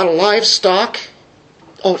has a lot of livestock.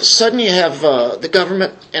 All of a sudden you have the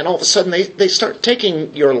government, and all of a sudden they start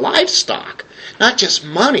taking your livestock. Not just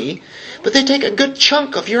money, but they take a good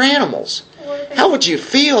chunk of your animals. How would you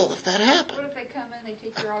feel if that happened? What if they come in, they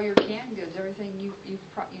take all your canned goods, everything you've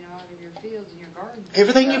out of your fields and your gardens?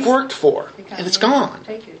 Everything you've worked for, and it's gone.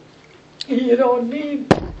 Take it. You don't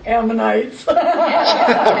need Ammonites. Really?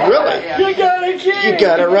 Yeah. You got a king. You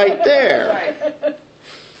got it right there. Right.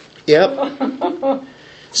 Yep.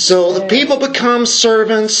 So the people become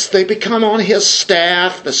servants. They become on his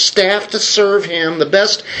staff, the staff to serve him. The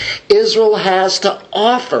best Israel has to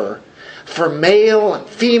offer for male and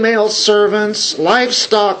female servants,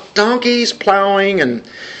 livestock, donkeys, plowing, and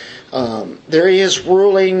there he is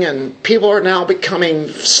ruling, and people are now becoming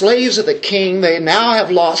slaves of the king. They now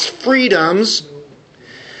have lost freedoms.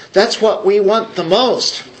 That's what we want the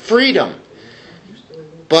most, freedom.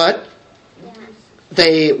 But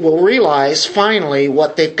they will realize finally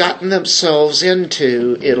what they've gotten themselves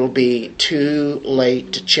into. It'll be too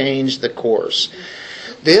late to change the course.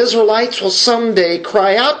 The Israelites will someday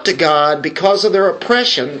cry out to God because of their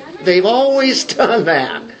oppression. They've always done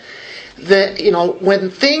that.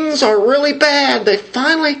 When things are really bad, they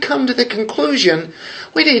finally come to the conclusion,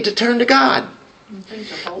 we need to turn to God.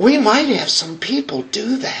 We might have some people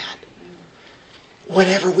do that.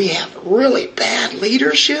 Whenever we have really bad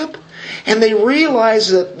leadership, And they realize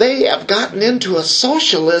that they have gotten into a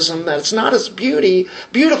socialism that's not as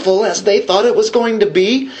beautiful as they thought it was going to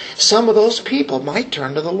be. Some of those people might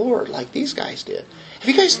turn to the Lord like these guys did. Have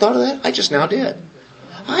you guys thought of that? I just now did.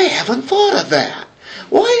 I haven't thought of that.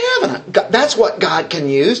 Why haven't I? That's what God can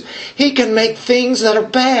use. He can make things that are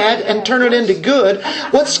bad and turn it into good.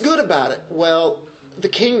 What's good about it? Well, the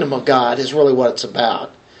kingdom of God is really what it's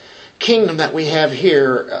about. Kingdom that we have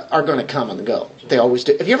here are going to come and go. They always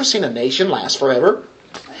do. Have you ever seen a nation last forever?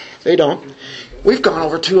 They don't. We've gone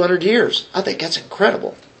over 200 years. I think that's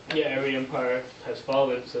incredible. Yeah, every empire has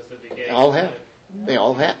fallen since the beginning. They all have. They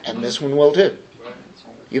all have. And this one will too.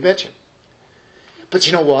 You betcha. But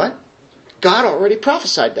you know what? God already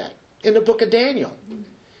prophesied that in the book of Daniel.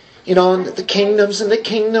 You know, and the kingdoms and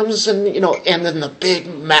and then the big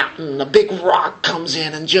mountain, the big rock comes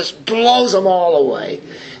in and just blows them all away.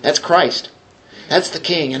 That's Christ. That's the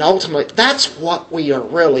King. And ultimately, that's what we are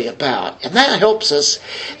really about. And that helps us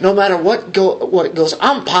no matter what it goes.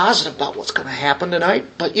 I'm positive about what's going to happen tonight.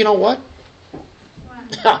 But you know what?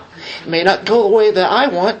 It may not go the way that I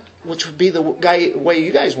want, which would be the way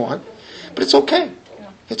you guys want. But it's okay.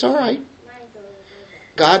 It's all right.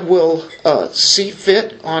 God will see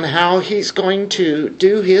fit on how He's going to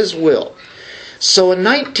do His will. So in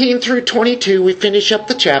 19 through 22, we finish up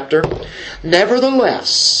the chapter.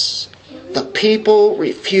 Nevertheless, the people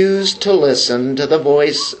refused to listen to the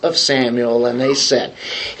voice of Samuel, and they said,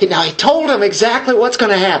 now he told them exactly what's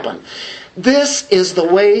going to happen. This is the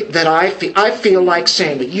way that I feel. I feel like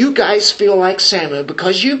Samuel. You guys feel like Samuel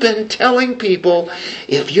because you've been telling people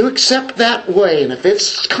if you accept that way, and if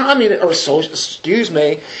it's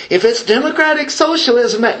if it's democratic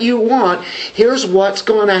socialism that you want, here's what's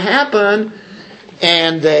going to happen,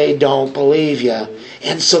 and they don't believe you.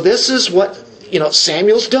 And so this is what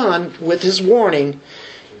Samuel's done with his warning,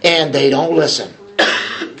 and they don't listen.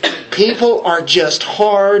 People are just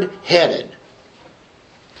hard-headed.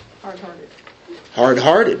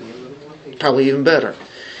 Hard-hearted. Probably even better.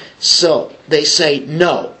 So, they say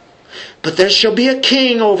no. But there shall be a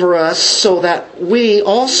king over us so that we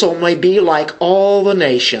also may be like all the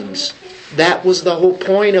nations. That was the whole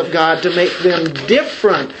point of God, to make them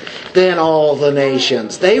different than all the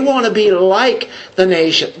nations. They want to be like the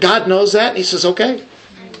nation. God knows that, and He says, okay.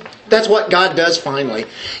 That's what God does finally.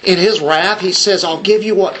 In His wrath, He says, I'll give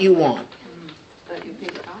you what you want.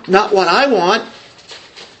 Not what I want.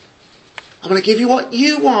 I'm going to give you what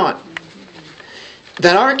you want.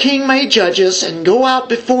 That our king may judge us and go out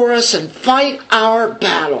before us and fight our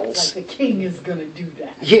battles. Like the king is going to do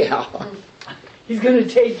that. Yeah. He's going to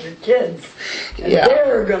take your kids. And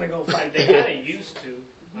they're going to go fight. They kind of used to.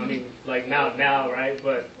 I mean, like now, right?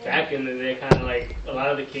 But back in the day, kind of like a lot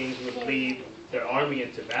of the kings would lead their army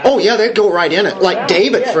into battle. Oh yeah, they'd go right in it. Like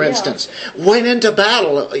David, for instance, went into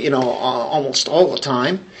battle, almost all the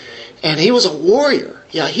time. And he was a warrior.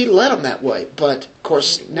 Yeah, he led them that way. But, of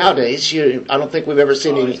course, nowadays, I don't think we've ever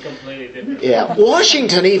seen any... It's completely different. Yeah,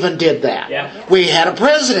 Washington even did that. Yeah. We had a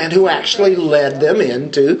president who actually led them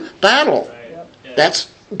into battle. Right. Yeah.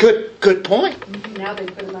 That's good point. Now they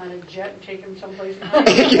put him on a jet and take him someplace.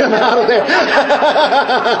 Get him out of there.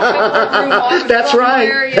 That's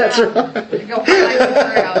right. That's right. Go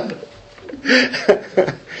hide the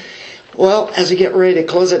ground. Well, as we get ready to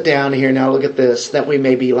close it down here, now look at this. That we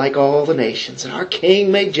may be like all the nations, and our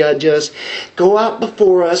king may judge us, go out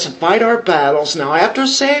before us, and fight our battles. Now, after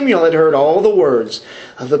Samuel had heard all the words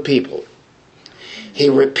of the people, he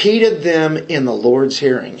repeated them in the Lord's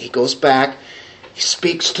hearing. He goes back, he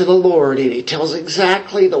speaks to the Lord, and he tells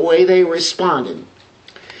exactly the way they responded.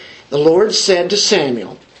 The Lord said to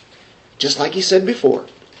Samuel, just like He said before,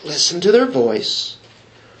 listen to their voice,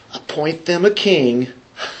 appoint them a king.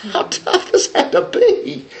 How tough does that to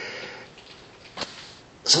be?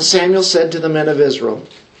 So Samuel said to the men of Israel,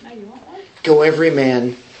 go every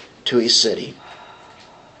man to his city.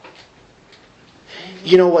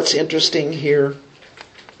 You know what's interesting here?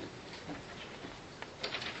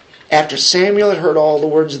 After Samuel had heard all the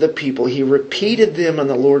words of the people, he repeated them in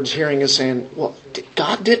the Lord's hearing as saying, well,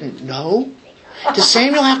 God didn't know? Does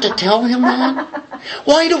Samuel have to tell him that?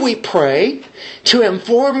 Why do we pray? To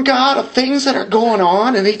inform God of things that are going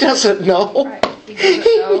on and He doesn't know? Right.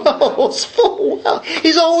 He knows full well.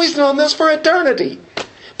 He's always known this for eternity.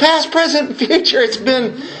 Past, present, and future. It's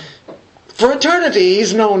been for eternity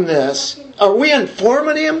He's known this. Are we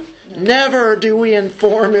informing Him? Never do we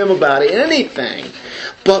inform Him about anything.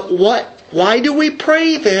 But why do we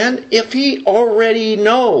pray then if He already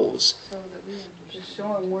knows? So that we just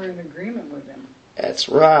show Him we're in agreement with Him. That's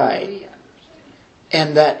right.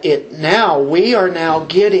 And that we are now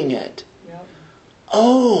getting it. Yep.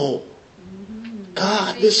 Oh,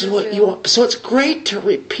 God, this is what you want. So it's great to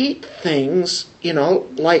repeat things,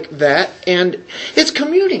 like that. And it's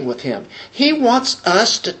communing with Him. He wants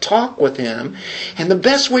us to talk with Him. And the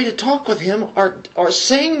best way to talk with Him are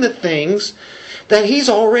saying the things that He's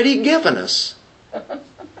already given us.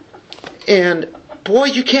 And boy,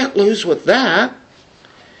 you can't lose with that.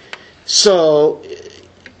 So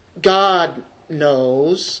God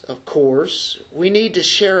knows, of course. We need to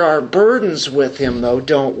share our burdens with Him, though,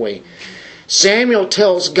 don't we? Samuel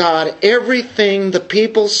tells God everything the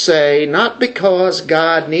people say, not because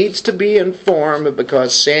God needs to be informed, but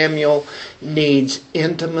because Samuel needs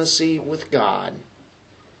intimacy with God.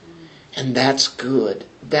 And that's good.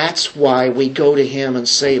 That's why we go to Him and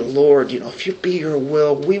say, Lord, if you be your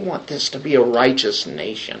will, we want this to be a righteous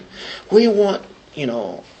nation. We want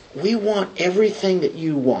everything that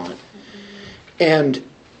you want. And,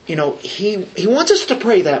 He wants us to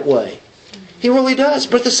pray that way. He really does.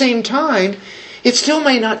 But at the same time, it still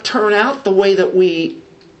may not turn out the way that we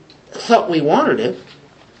thought we wanted it.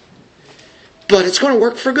 But it's going to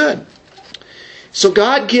work for good. So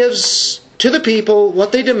God gives to the people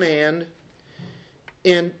what they demand.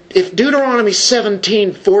 And if Deuteronomy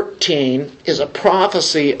 17:14 is a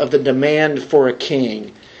prophecy of the demand for a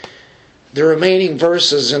king, the remaining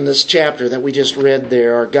verses in this chapter that we just read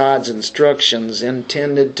there are God's instructions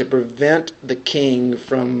intended to prevent the king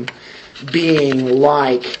from being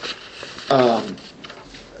like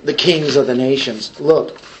the kings of the nations.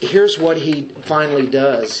 Look, here's what He finally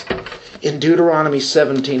does. In Deuteronomy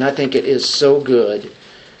 17, I think it is so good.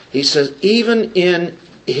 He says, even in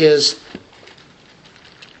His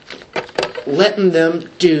letting them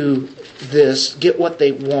do this, get what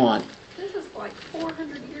they want. This is like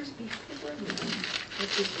 400 years before them.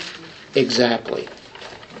 Exactly.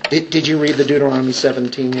 Did you read the Deuteronomy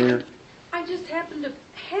 17 here? I just happened to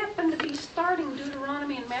be starting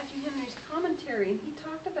Deuteronomy in Matthew Henry's commentary, and he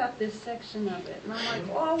talked about this section of it, and I'm like,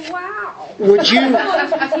 oh wow! Would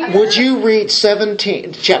you read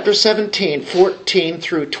chapter 17, 14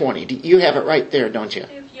 through 20? You have it right there, don't you?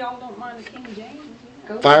 If y'all don't mind the King James,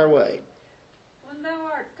 Go Fire away. When thou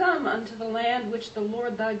art come unto the land which the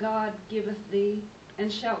Lord thy God giveth thee,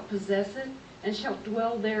 and shalt possess it, and shalt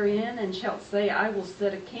dwell therein, and shalt say, I will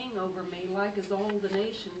set a king over me, like as all the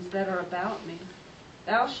nations that are about me.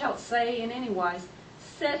 Thou shalt say in any wise,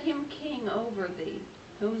 set him king over thee,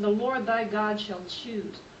 whom the Lord thy God shall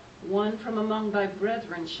choose. One from among thy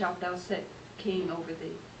brethren shalt thou set king over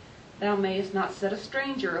thee. Thou mayest not set a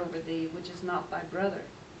stranger over thee, which is not thy brother.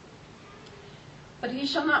 But he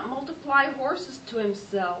shall not multiply horses to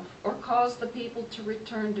himself, or cause the people to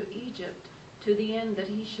return to Egypt, to the end that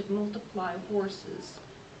he should multiply horses.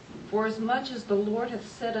 For as much as the Lord hath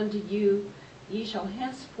said unto you, ye shall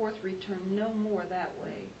henceforth return no more that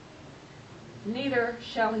way. Neither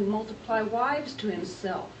shall he multiply wives to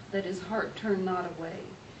himself, that his heart turn not away.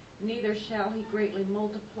 Neither shall he greatly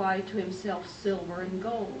multiply to himself silver and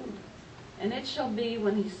gold. And it shall be,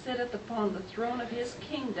 when he sitteth upon the throne of his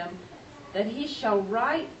kingdom, that he shall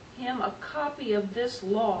write him a copy of this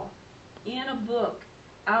law in a book,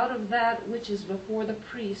 out of that which is before the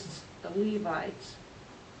priests, the Levites.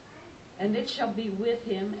 And it shall be with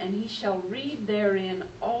him, and he shall read therein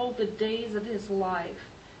all the days of his life,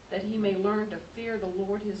 that he may learn to fear the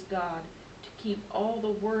Lord his God, to keep all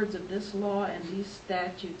the words of this law and these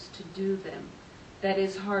statutes, to do them, that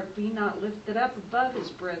his heart be not lifted up above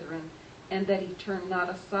his brethren, and that he turn not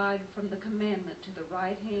aside from the commandment to the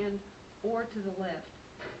right hand or to the left,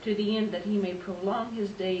 to the end that he may prolong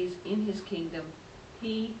his days in his kingdom,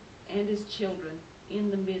 he and his children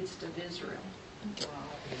in the midst of Israel.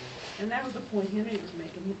 And that was the point Henry was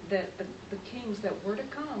making, that the kings that were to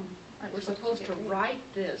come were supposed to write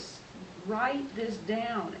this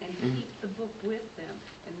down and keep the book with them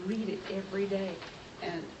and read it every day.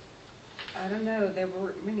 And I don't know, there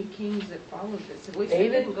weren't many kings that followed this. At least they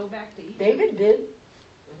didn't go back to Egypt. David did.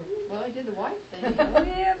 Well, he did the wife thing. He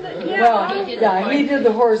did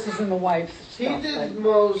the horses and the wives stuff. He did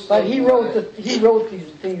most. But he wrote these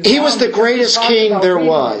things. He was the greatest king there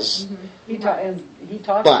was. He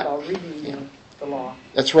talked about reading the law.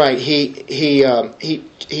 That's right.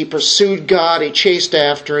 He pursued God. He chased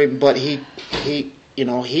after Him, but he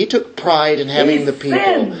took pride in having the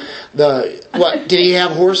people. Did he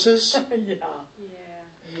have horses?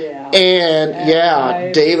 Yeah.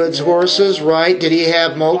 And David's horses, right? Did he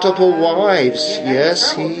have multiple wives?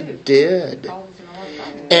 Yes, he did.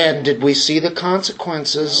 And did we see the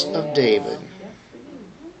consequences of David?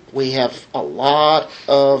 We have a lot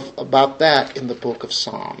about that in the book of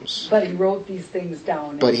Psalms. But he wrote these things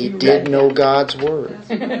down. But he did know God's word.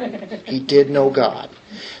 He did know God.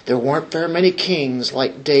 There weren't very many kings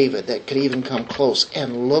like David that could even come close.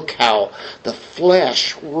 And look how the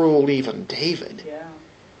flesh ruled even David. Yeah.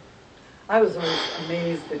 I was always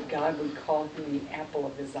amazed that God would call him the apple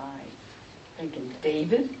of his eye. Thinking,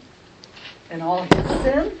 David? And all his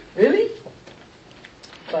sin? Really?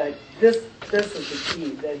 But this is the key,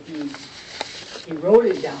 that he wrote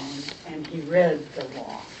it down and he read the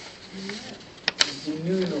law. He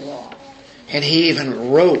knew the law. And he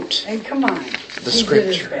even wrote And come on, the he scripture.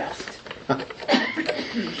 did his best.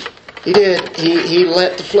 He did. He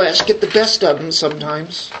let the flesh get the best of him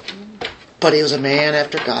sometimes. But he was a man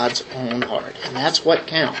after God's own heart. And that's what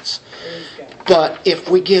counts. Praise God. But if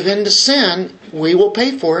we give in to sin, we will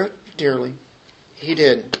pay for it dearly. He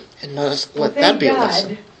did. And let that be a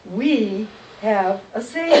lesson. We have a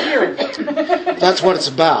Savior. That's what it's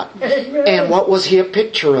about. And what was he a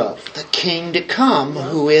picture of? The King to come,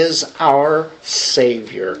 who is our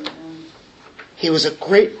Savior. He was a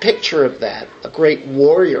great picture of that. A great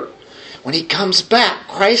warrior. When he comes back,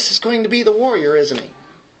 Christ is going to be the warrior, isn't he?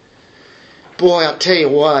 Boy, I'll tell you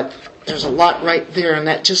what. There's a lot right there in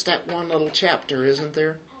that one little chapter, isn't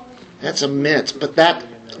there? That's immense. But that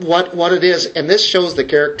what it is, and this shows the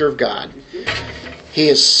character of God. He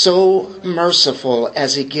is so merciful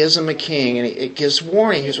as he gives him a king, and it gives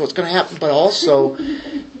warning. Here's what's going to happen. But also,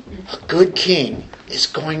 a good king is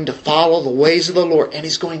going to follow the ways of the Lord, and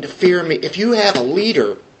he's going to fear me. If you have a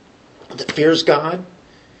leader that fears God,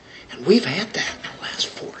 and we've had that in the last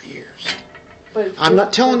 4 years. I'm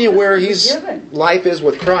not telling you where his life is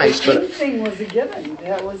with Christ, the but king thing was a given.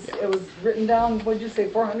 It was written down. What'd you say?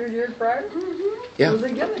 400 years prior. yeah, It was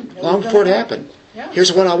a given. long before it happened. Yeah.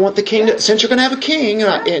 Here's what I want the king to, since you're going to have a king,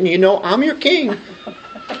 and you know I'm your king,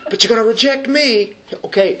 but you're going to reject me.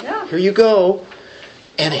 Okay, Yeah. here you go.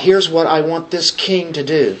 And here's what I want this king to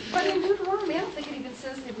do. But in Deuteronomy, I don't think it even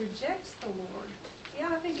says it rejects the Lord.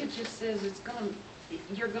 Yeah, I think it just says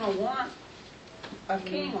you're gonna want a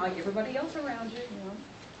king like everybody else around you.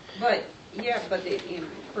 But in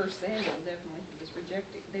 1 Samuel, definitely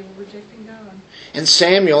they were rejecting God. And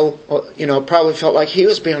Samuel, probably felt like he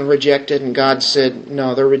was being rejected, and God said,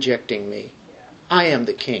 no, they're rejecting me. I am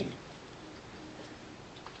the king.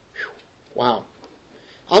 Whew. Wow.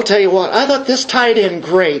 I'll tell you what, I thought this tied in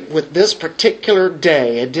great with this particular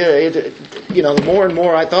day. It did. The more and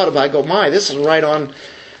more I thought about it, I go, my, this is right on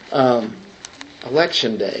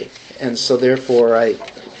election day. And so therefore I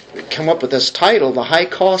come up with this title, The High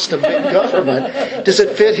Cost of Big Government. Does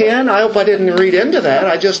it fit in? I hope I didn't read into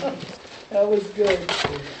that. That was good.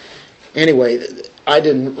 Anyway, I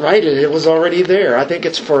didn't write it. It was already there. I think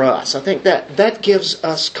it's for us. I think that gives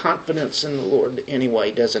us confidence in the Lord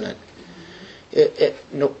anyway, doesn't it?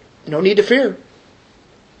 No need to fear.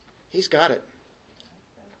 He's got it.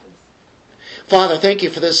 Father, thank you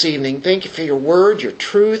for this evening. Thank you for your word, your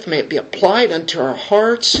truth. May it be applied unto our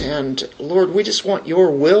hearts. And Lord, we just want your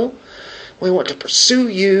will. We want to pursue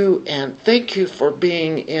you. And thank you for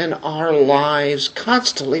being in our lives,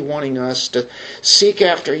 constantly wanting us to seek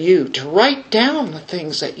after you, to write down the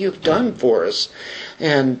things that you've done for us,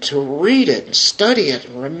 and to read it and study it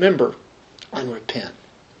and remember and repent.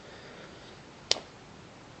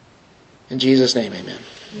 In Jesus' name, amen.